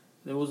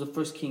 There was the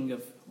first king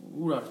of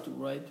Urartu,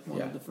 right?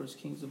 One of the first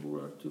kings of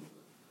Urartu,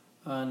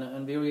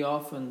 and very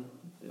often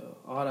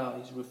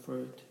Ara is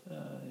referred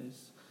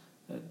as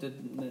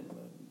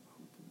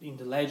in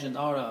the legend.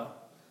 Ara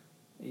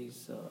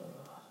is.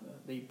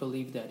 They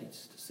believe that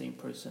it's the same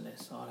person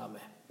as Arame,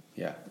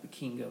 the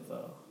king of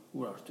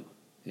Urartu.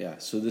 Yeah,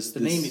 so the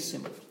name is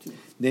similar too.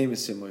 Name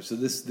is similar. So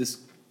this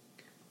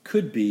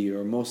could be,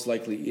 or most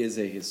likely is,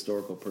 a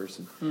historical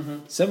person.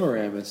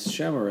 Semiramis,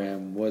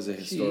 Shamaram, was a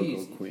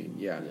historical queen.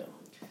 Yeah.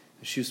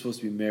 She was supposed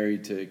to be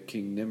married to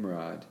King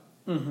Nimrod,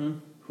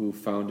 who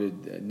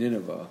founded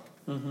Nineveh.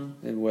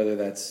 And whether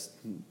that's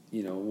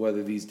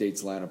whether these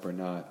dates line up or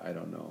not, I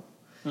don't know.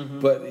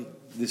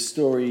 But the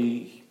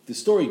story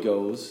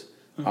goes.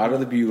 Ara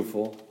the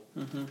beautiful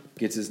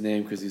gets his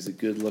name because he's a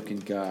good-looking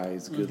guy.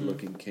 He's a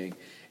good-looking king.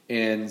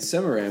 And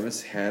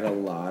Semiramis had a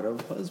lot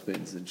of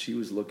husbands, and she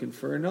was looking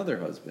for another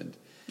husband.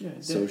 Yeah,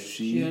 so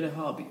she had a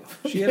hobby.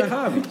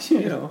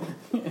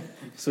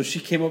 So she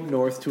came up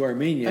north to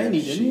Armenia. I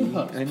need a new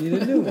husband. I need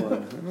a new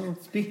one.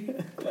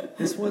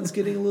 This one's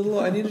getting a little.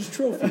 I need a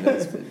trophy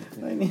husband.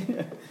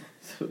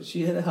 So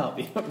she had a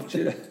hobby.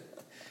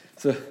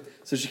 So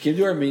she came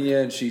to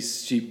Armenia, and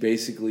she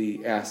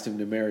basically asked him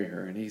to marry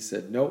her, and he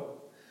said, "Nope,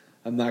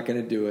 I'm not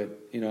going to do it.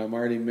 I'm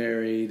already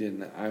married,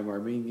 and I'm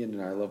Armenian,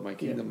 and I love my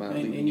kingdom. I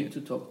need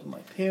to talk to my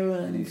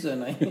parents,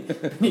 and I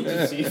need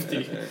to see if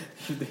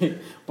they.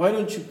 Why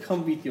don't you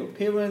come with your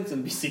parents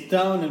and we sit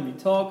down and we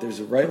talk? There's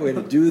a right way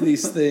to do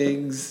these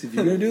things. If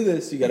you're going to do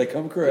this, you got to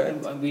come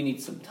correct. And we need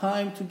some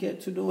time to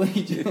get to know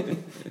each other."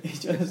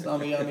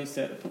 Ami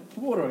said,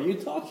 "What are you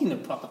talking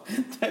about?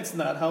 That's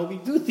not how we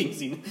do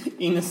things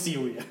in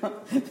Assyria."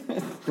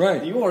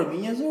 Right. You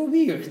Armenians are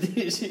weird.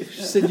 She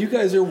said, "You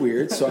guys are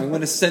weird, so I'm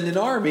going to send an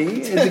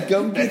army and to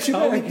come get you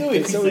how we back. do it.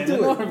 That's how we do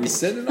it. Army. We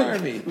send an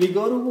army. We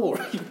go to war.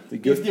 We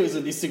go- If there's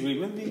a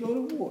disagreement, we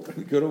go to war.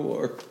 We go to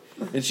war.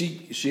 And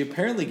she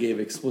apparently gave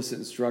explicit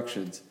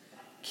instructions.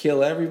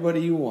 Kill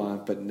everybody you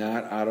want, but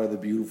not Otto the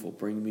Beautiful.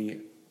 Bring me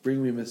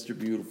Mr.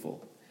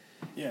 Beautiful.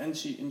 Yeah, and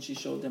she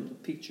showed them the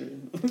picture.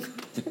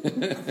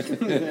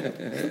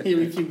 Here,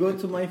 if you go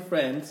to my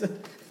friends'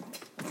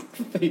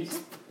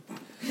 Facebook,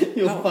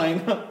 you'll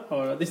find out.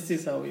 Oh, this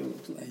is how he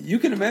looks like. You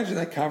can imagine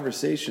that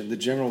conversation. The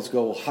generals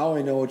go, well, how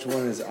I know which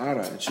one is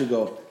Otto? And she'll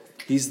go,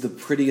 he's the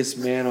prettiest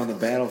man on the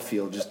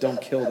battlefield. Just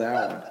don't kill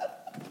that one.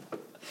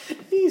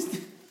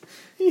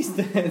 He's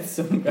the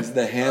handsome guy. He's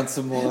the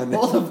handsome one.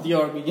 All of the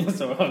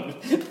Armenians are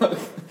ugly.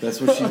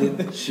 That's what she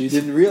didn't. She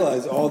didn't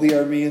realize. All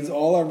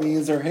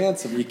Armenians are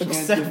handsome. You can't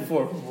Except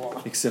for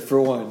one. Except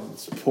for one.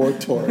 It's poor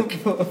Torque.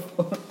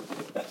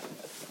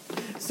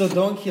 So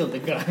don't kill the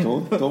guy.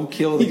 Don't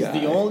kill the guy.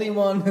 He's the only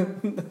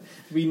one.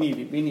 We need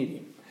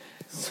him.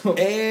 So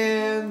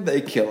and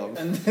they kill him.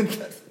 and then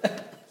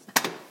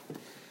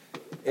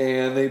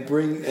And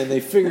they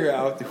figure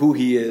out who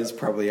he is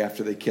probably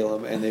after they kill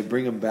him, and they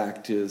bring him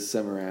back to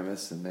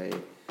Semiramis, and they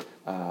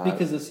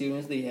because the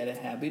Syrians, they had a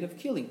habit of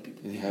killing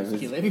people. They Yeah, just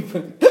it's- kill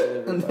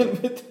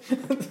everybody.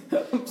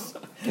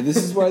 And this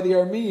is why the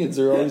Armenians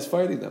are always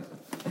fighting them.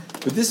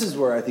 But this is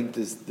where I think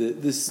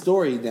this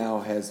story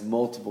now has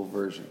multiple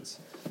versions.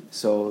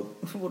 So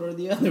What are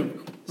the other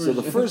versions? So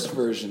the first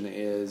version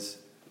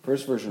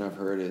I've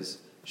heard is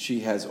she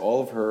has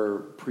all of her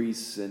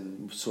priests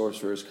and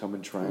sorcerers come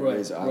and try and Right,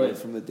 raise Otto right.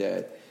 from the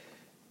dead,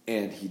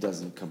 and he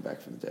doesn't come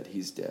back from the dead.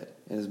 He's dead.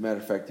 And as a matter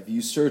of fact, if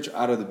you search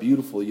Otto the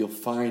Beautiful, you'll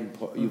find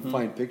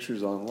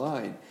pictures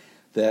online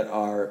that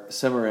are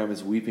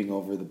Semiramis weeping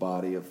over the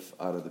body of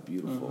Otto the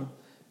Beautiful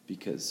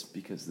because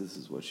this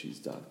is what she's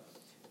done.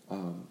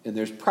 And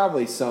there's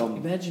probably some.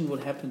 Imagine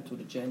what happened to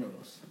the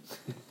generals.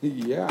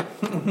 Yeah.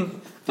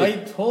 I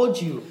told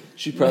you.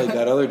 She probably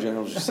got other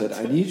generals who said,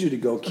 I need you to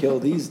go kill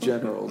these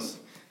generals.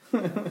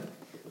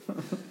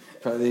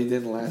 Probably they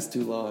didn't last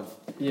too long.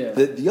 Yeah.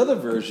 The other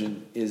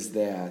version is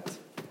that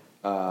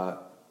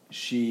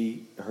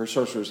her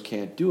sorcerers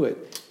can't do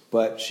it,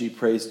 but she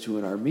prays to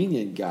an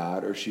Armenian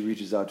god, or she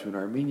reaches out to an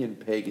Armenian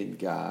pagan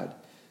god,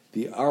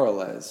 the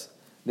Arales.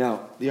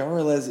 Now, the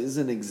Arales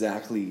isn't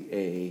exactly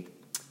a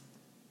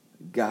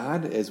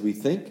god as we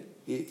think.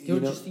 They're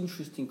just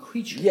interesting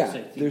creatures. Yeah, I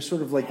think. they're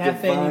sort of like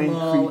half divine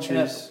animal,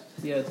 creatures.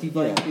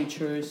 divine Yeah.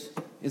 creatures.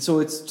 And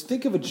so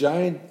think of a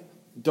giant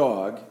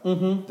dog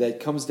Mm-hmm. that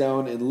comes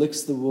down and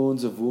licks the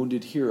wounds of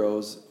wounded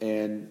heroes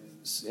and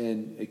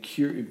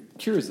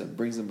cures them,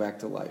 brings them back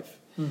to life.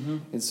 Mm-hmm.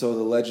 And so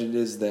the legend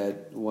is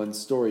that one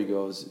story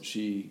goes,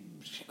 she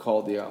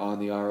called on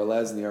the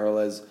Arales, and the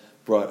Arales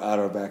brought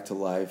Otto back to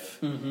life,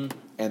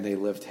 and they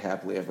lived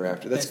happily ever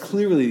after. That's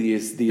clearly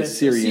the That's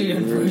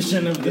Assyrian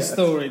version of the Yes.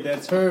 story.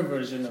 That's her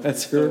version of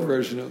That's the her story.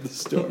 version of the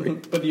story.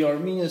 But the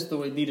Armenian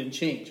story didn't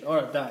change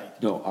or died.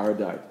 No, Ara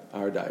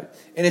died,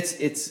 and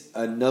it's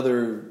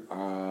another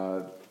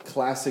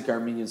classic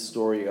Armenian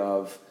story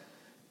of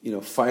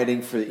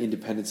fighting for the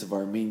independence of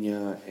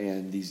Armenia,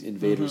 and these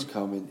invaders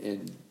come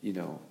and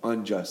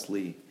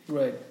unjustly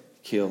Right.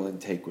 kill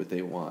and take what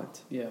they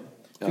want. Yeah.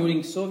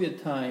 During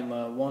Soviet time,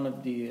 one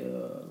of the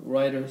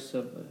writers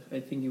of, I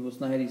think it was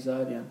Nairi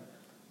Zaryan,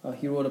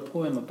 he wrote a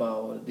poem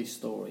about this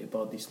story,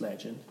 about this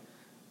legend.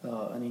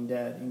 And in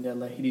that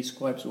like, he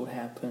describes what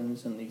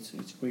happens, and it's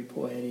very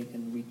poetic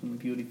and written in a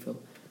beautiful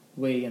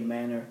way and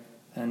manner.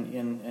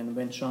 And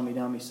when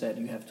Shamidami said,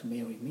 you have to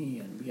marry me,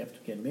 and we have to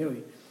get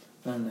married,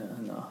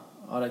 and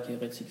Arak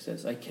Eretzik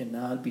says, I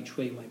cannot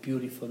betray my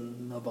beautiful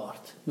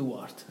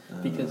Nuart,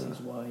 because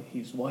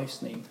his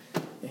wife's name.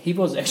 He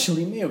was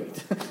actually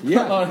married.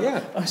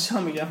 Yeah.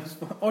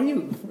 Shamidami, are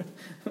you?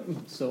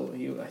 So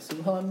I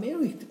said, well, I'm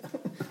married.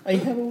 I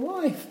have a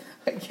wife.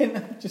 I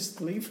cannot just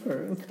leave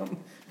her and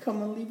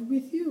come and live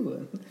with you.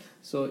 And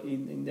so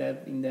in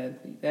that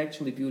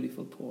actually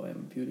beautiful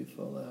poem,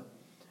 beautiful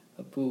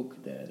a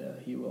book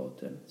that he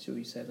wrote, and so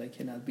he said, I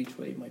cannot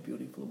betray my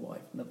beautiful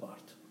wife,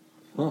 Navart.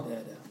 Huh. In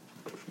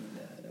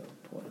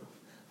that poem.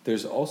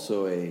 There's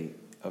also an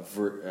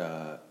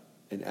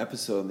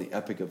episode in the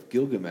Epic of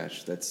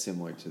Gilgamesh that's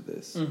similar to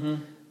this. Mm-hmm.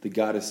 The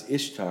goddess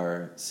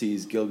Ishtar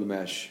sees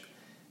Gilgamesh,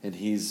 and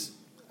he's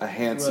a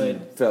handsome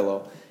Right.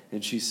 fellow,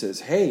 and she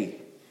says,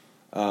 hey,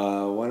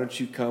 why don't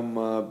you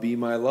come be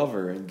my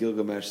lover? And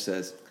Gilgamesh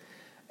says,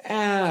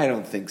 I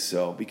don't think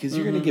so, because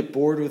you're going to get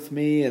bored with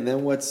me, and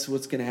then what's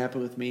going to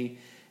happen with me?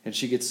 And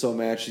she gets so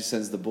mad, she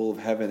sends the bull of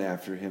heaven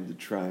after him to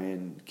try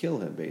and kill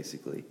him,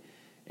 basically.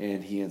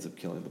 And he ends up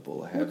killing the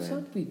bull of heaven. What's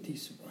up with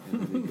this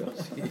And then he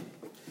goes,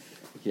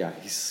 yeah,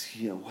 he's,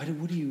 what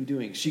are you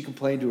doing? She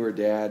complained to her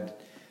dad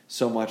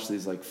so much that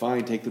he's like,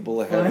 fine, take the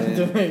bull of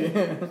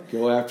heaven,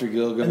 go after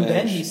Gilgamesh. And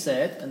then he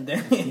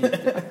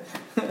said,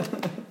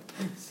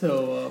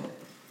 so.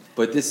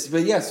 But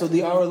so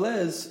the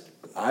Arles,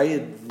 I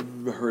had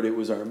heard it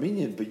was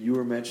Armenian, but you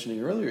were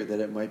mentioning earlier that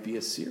it might be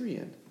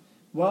Assyrian.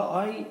 Well,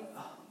 I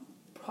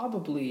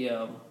probably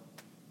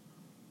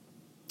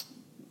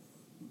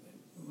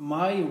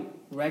my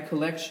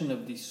recollection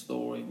of this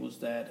story was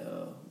that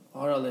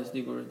Arales,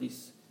 they were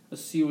these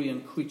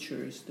Assyrian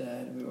creatures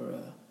that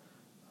were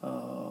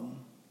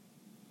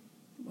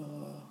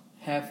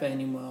half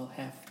animal,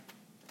 half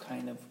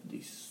kind of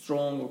this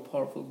strong or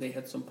powerful. They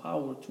had some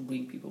power to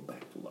bring people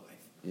back to life.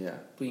 Yeah.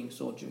 Bring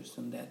soldiers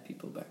and dead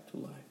people back to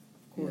life.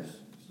 Of course,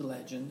 it's a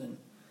legend,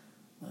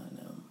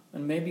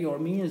 and maybe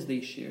Armenians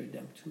they shared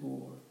them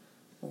too,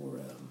 or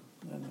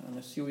and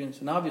Assyrians,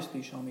 and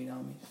obviously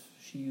Shamiramis,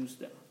 she used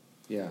them.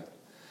 Yeah.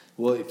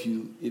 Well, it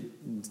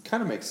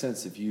kind of makes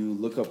sense if you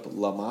look up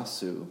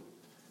Lamassu,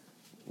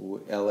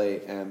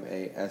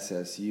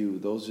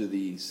 Lamassu. Those are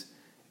these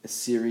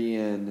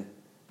Assyrian,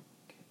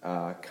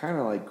 kind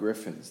of like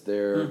griffins.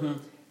 They're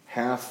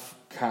half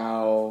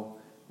cow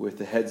with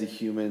the heads of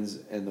humans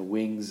and the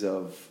wings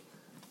of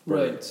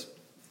birds. Right.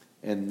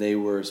 And they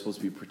were supposed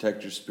to be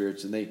protector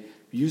spirits, and they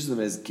use them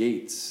as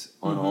gates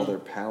on all their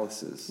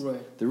palaces. Right.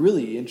 They're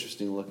really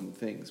interesting looking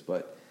things,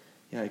 but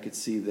yeah, I could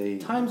see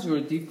times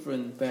were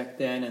different back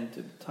then, and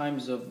the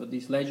times of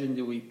these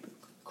legendary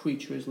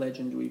creatures,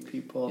 legendary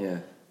people. Yeah.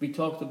 We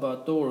talked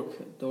about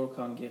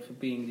Dorkangech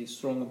being this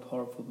strong and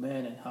powerful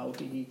man, and how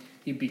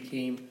he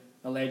became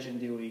a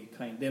legendary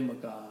kind of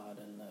demigod,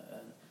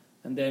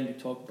 and then we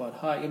talked about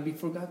Haik, and we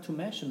forgot to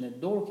mention that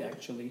Dork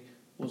actually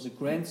was a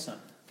grandson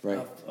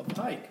of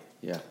Haik.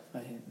 Yeah,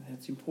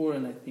 it's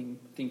important. I think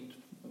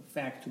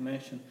fact to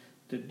mention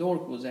that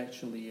Dork was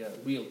actually a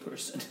real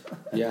person.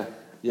 Yeah.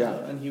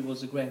 And he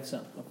was a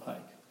grandson of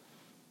Haik.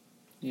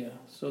 Yeah.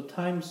 So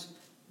times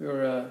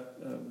were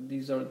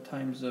these are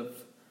times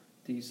of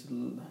these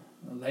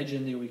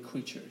legendary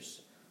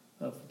creatures,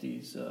 of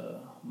these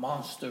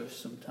monsters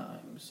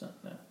sometimes,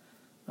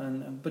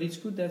 but it's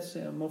good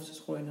that Moses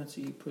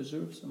Khorenatsi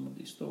preserves some of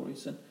these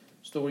stories, and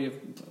story of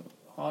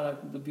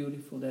Harak the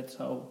Beautiful. That's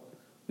how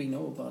we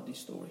know about this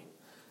story.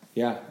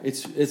 Yeah,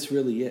 it's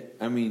really it.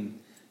 I mean,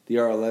 the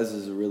Arales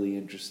is a really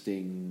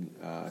interesting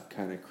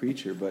kind of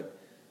creature, but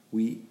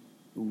we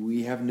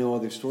have no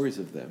other stories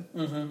of them,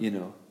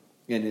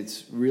 and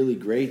it's really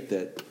great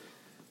that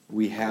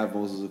we have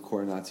Moses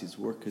Khorenatsi's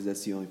work, because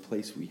that's the only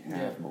place we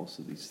have most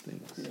of these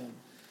things. Yeah.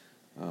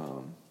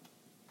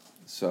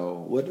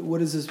 So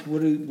what is this?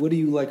 What do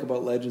you like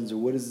about legends, or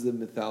what does the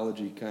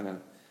mythology kind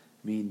of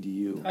mean to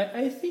you?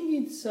 I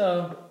think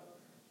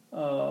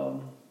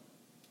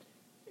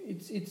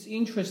it's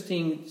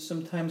interesting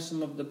sometimes,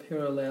 some of the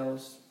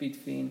parallels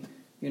between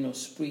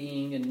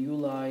spring and new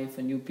life,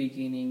 a new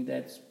beginning,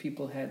 that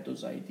people had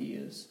those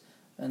ideas,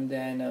 and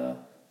then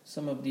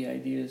some of the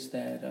ideas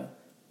that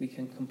we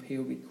can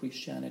compare with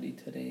Christianity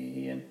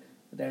today, and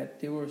that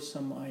there were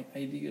some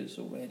ideas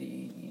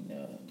already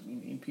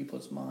in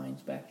people's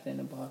minds back then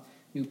about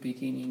new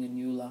beginning and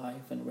new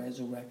life and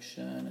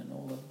resurrection and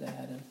all of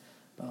that,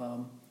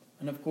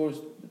 and of course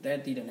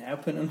that didn't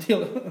happen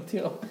until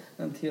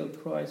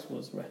Christ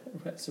was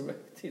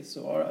resurrected.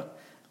 So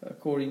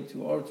according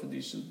to our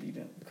tradition,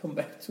 didn't come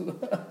back to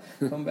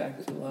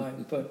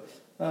life.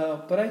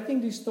 But I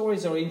think these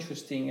stories are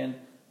interesting, and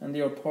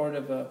they are part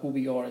of who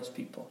we are as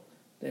people.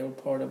 They are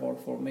part of our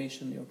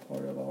formation. They are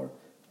part of our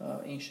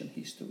ancient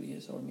history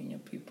as Armenian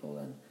people,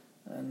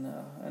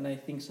 and I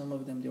think some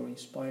of them, they are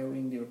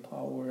inspiring. Their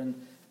power,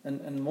 and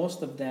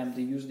most of them,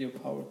 they use their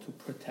power to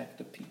protect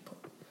the people,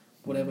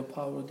 whatever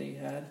power they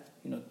had.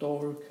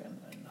 Dork and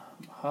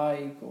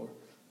Haik, or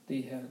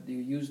they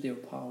use their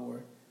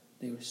power,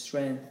 their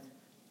strength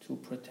to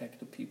protect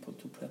the people,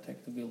 to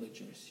protect the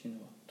villagers.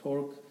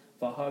 Tork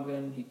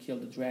Vahagan, he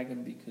killed the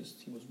dragon because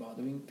he was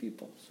bothering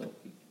people, so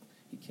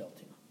he killed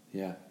him.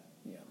 Yeah.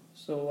 Yeah.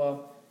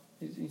 So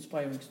it's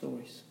inspiring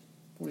stories.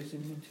 What does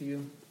it mean to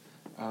you?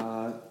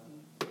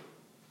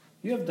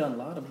 You have done a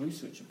lot of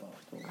research about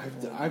it.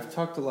 I've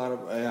talked a lot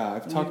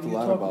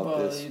about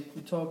this.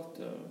 You talked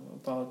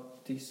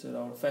about this at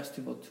our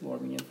festival, too,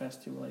 Armenian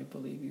Festival. I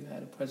believe you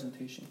had a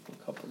presentation for a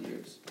couple of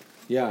years.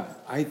 Yeah,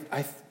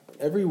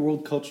 every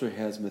world culture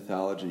has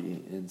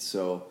mythology, and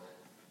so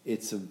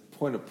it's a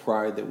point of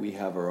pride that we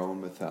have our own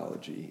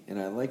mythology,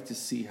 and I like to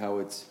see how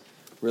it's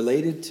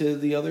related to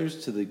the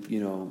others.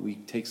 We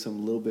take a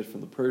little bit from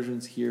the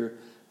Persians here,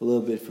 a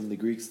little bit from the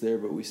Greeks there,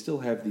 but we still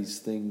have these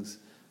things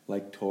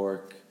like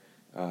Tork,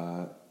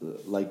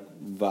 like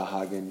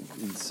Vahagan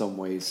in some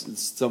ways.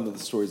 Some of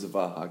the stories of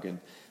Vahagan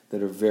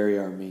that are very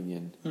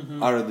Armenian,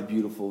 Ara the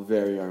Beautiful,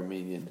 very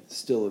Armenian.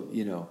 Still,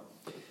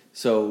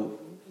 So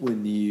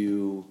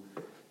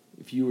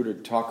if you were to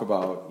talk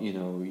about,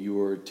 you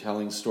were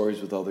telling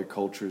stories with other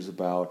cultures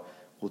about,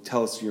 well,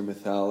 tell us your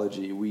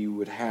mythology, we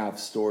would have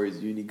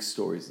stories, unique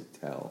stories to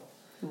tell.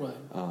 Right.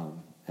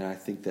 And I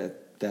think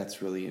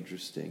that's really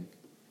interesting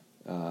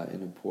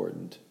and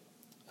important.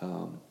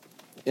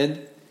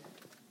 And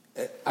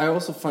I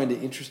also find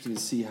it interesting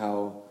to see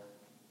how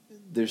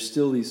there's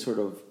still these sort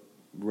of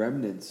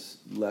remnants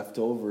left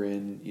over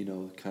in,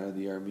 kind of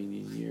the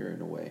Armenian year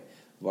in a way.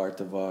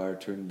 Vartavar,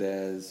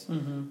 Turndez,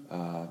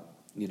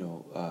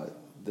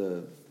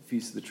 the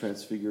Feast of the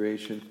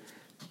Transfiguration.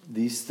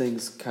 These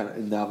things kind of,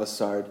 in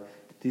Navasard,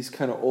 these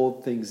kind of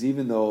old things,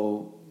 even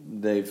though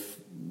they've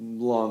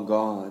long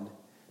gone,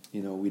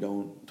 we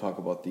don't talk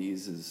about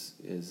these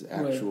as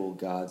actual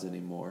gods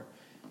anymore,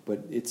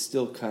 but it's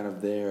still kind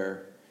of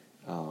there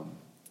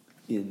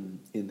in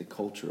the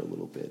culture a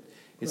little bit.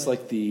 It's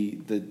like the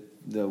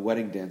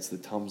wedding dance, the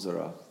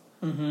Tamzara.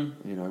 Mm-hmm.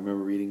 I remember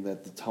reading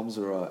that the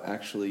Tamzara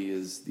actually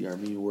is the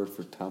Armenian word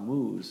for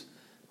Tammuz,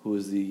 who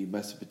is the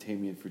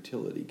Mesopotamian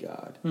fertility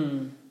god.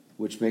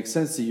 Which makes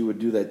sense that you would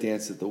do that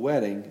dance at the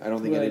wedding. I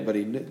don't think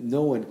anybody,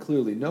 no one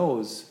clearly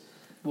knows,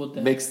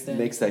 makes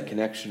that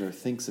connection or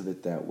thinks of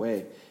it that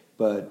way.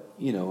 But,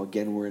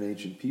 again, we're an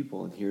ancient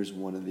people, and here's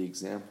one of the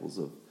examples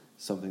of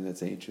something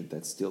that's ancient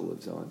that still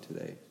lives on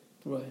today.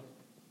 Right.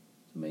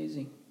 It's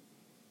amazing.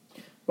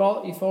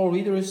 Well, if our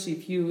listeners,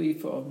 if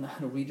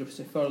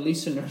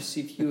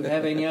you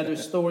have any other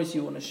stories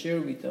you want to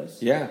share with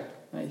us,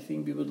 I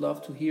think we would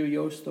love to hear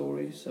your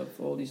stories of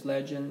all these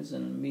legends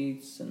and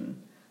myths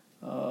and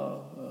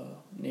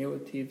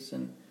narratives.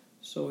 And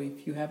so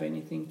if you have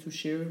anything to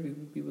share,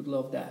 we would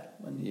love that.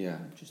 And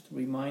just a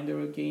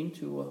reminder again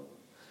to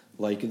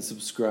like and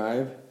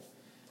subscribe.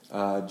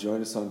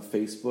 Join us on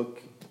Facebook,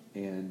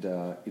 and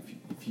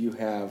if you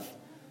have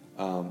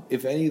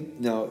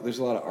there's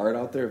a lot of art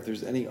out there. If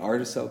there's any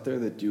artists out there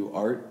that do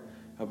art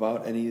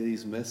about any of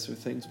these myths or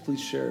things, please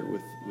share it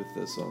with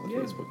us on the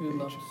Facebook page. We would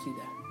love to see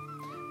that.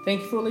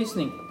 Thank you for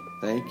listening.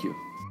 Thank you.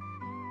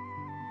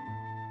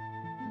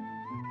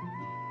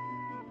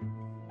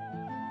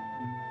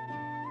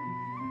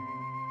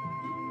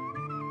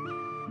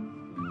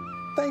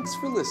 Thanks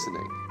for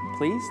listening.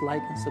 Please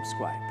like and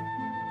subscribe.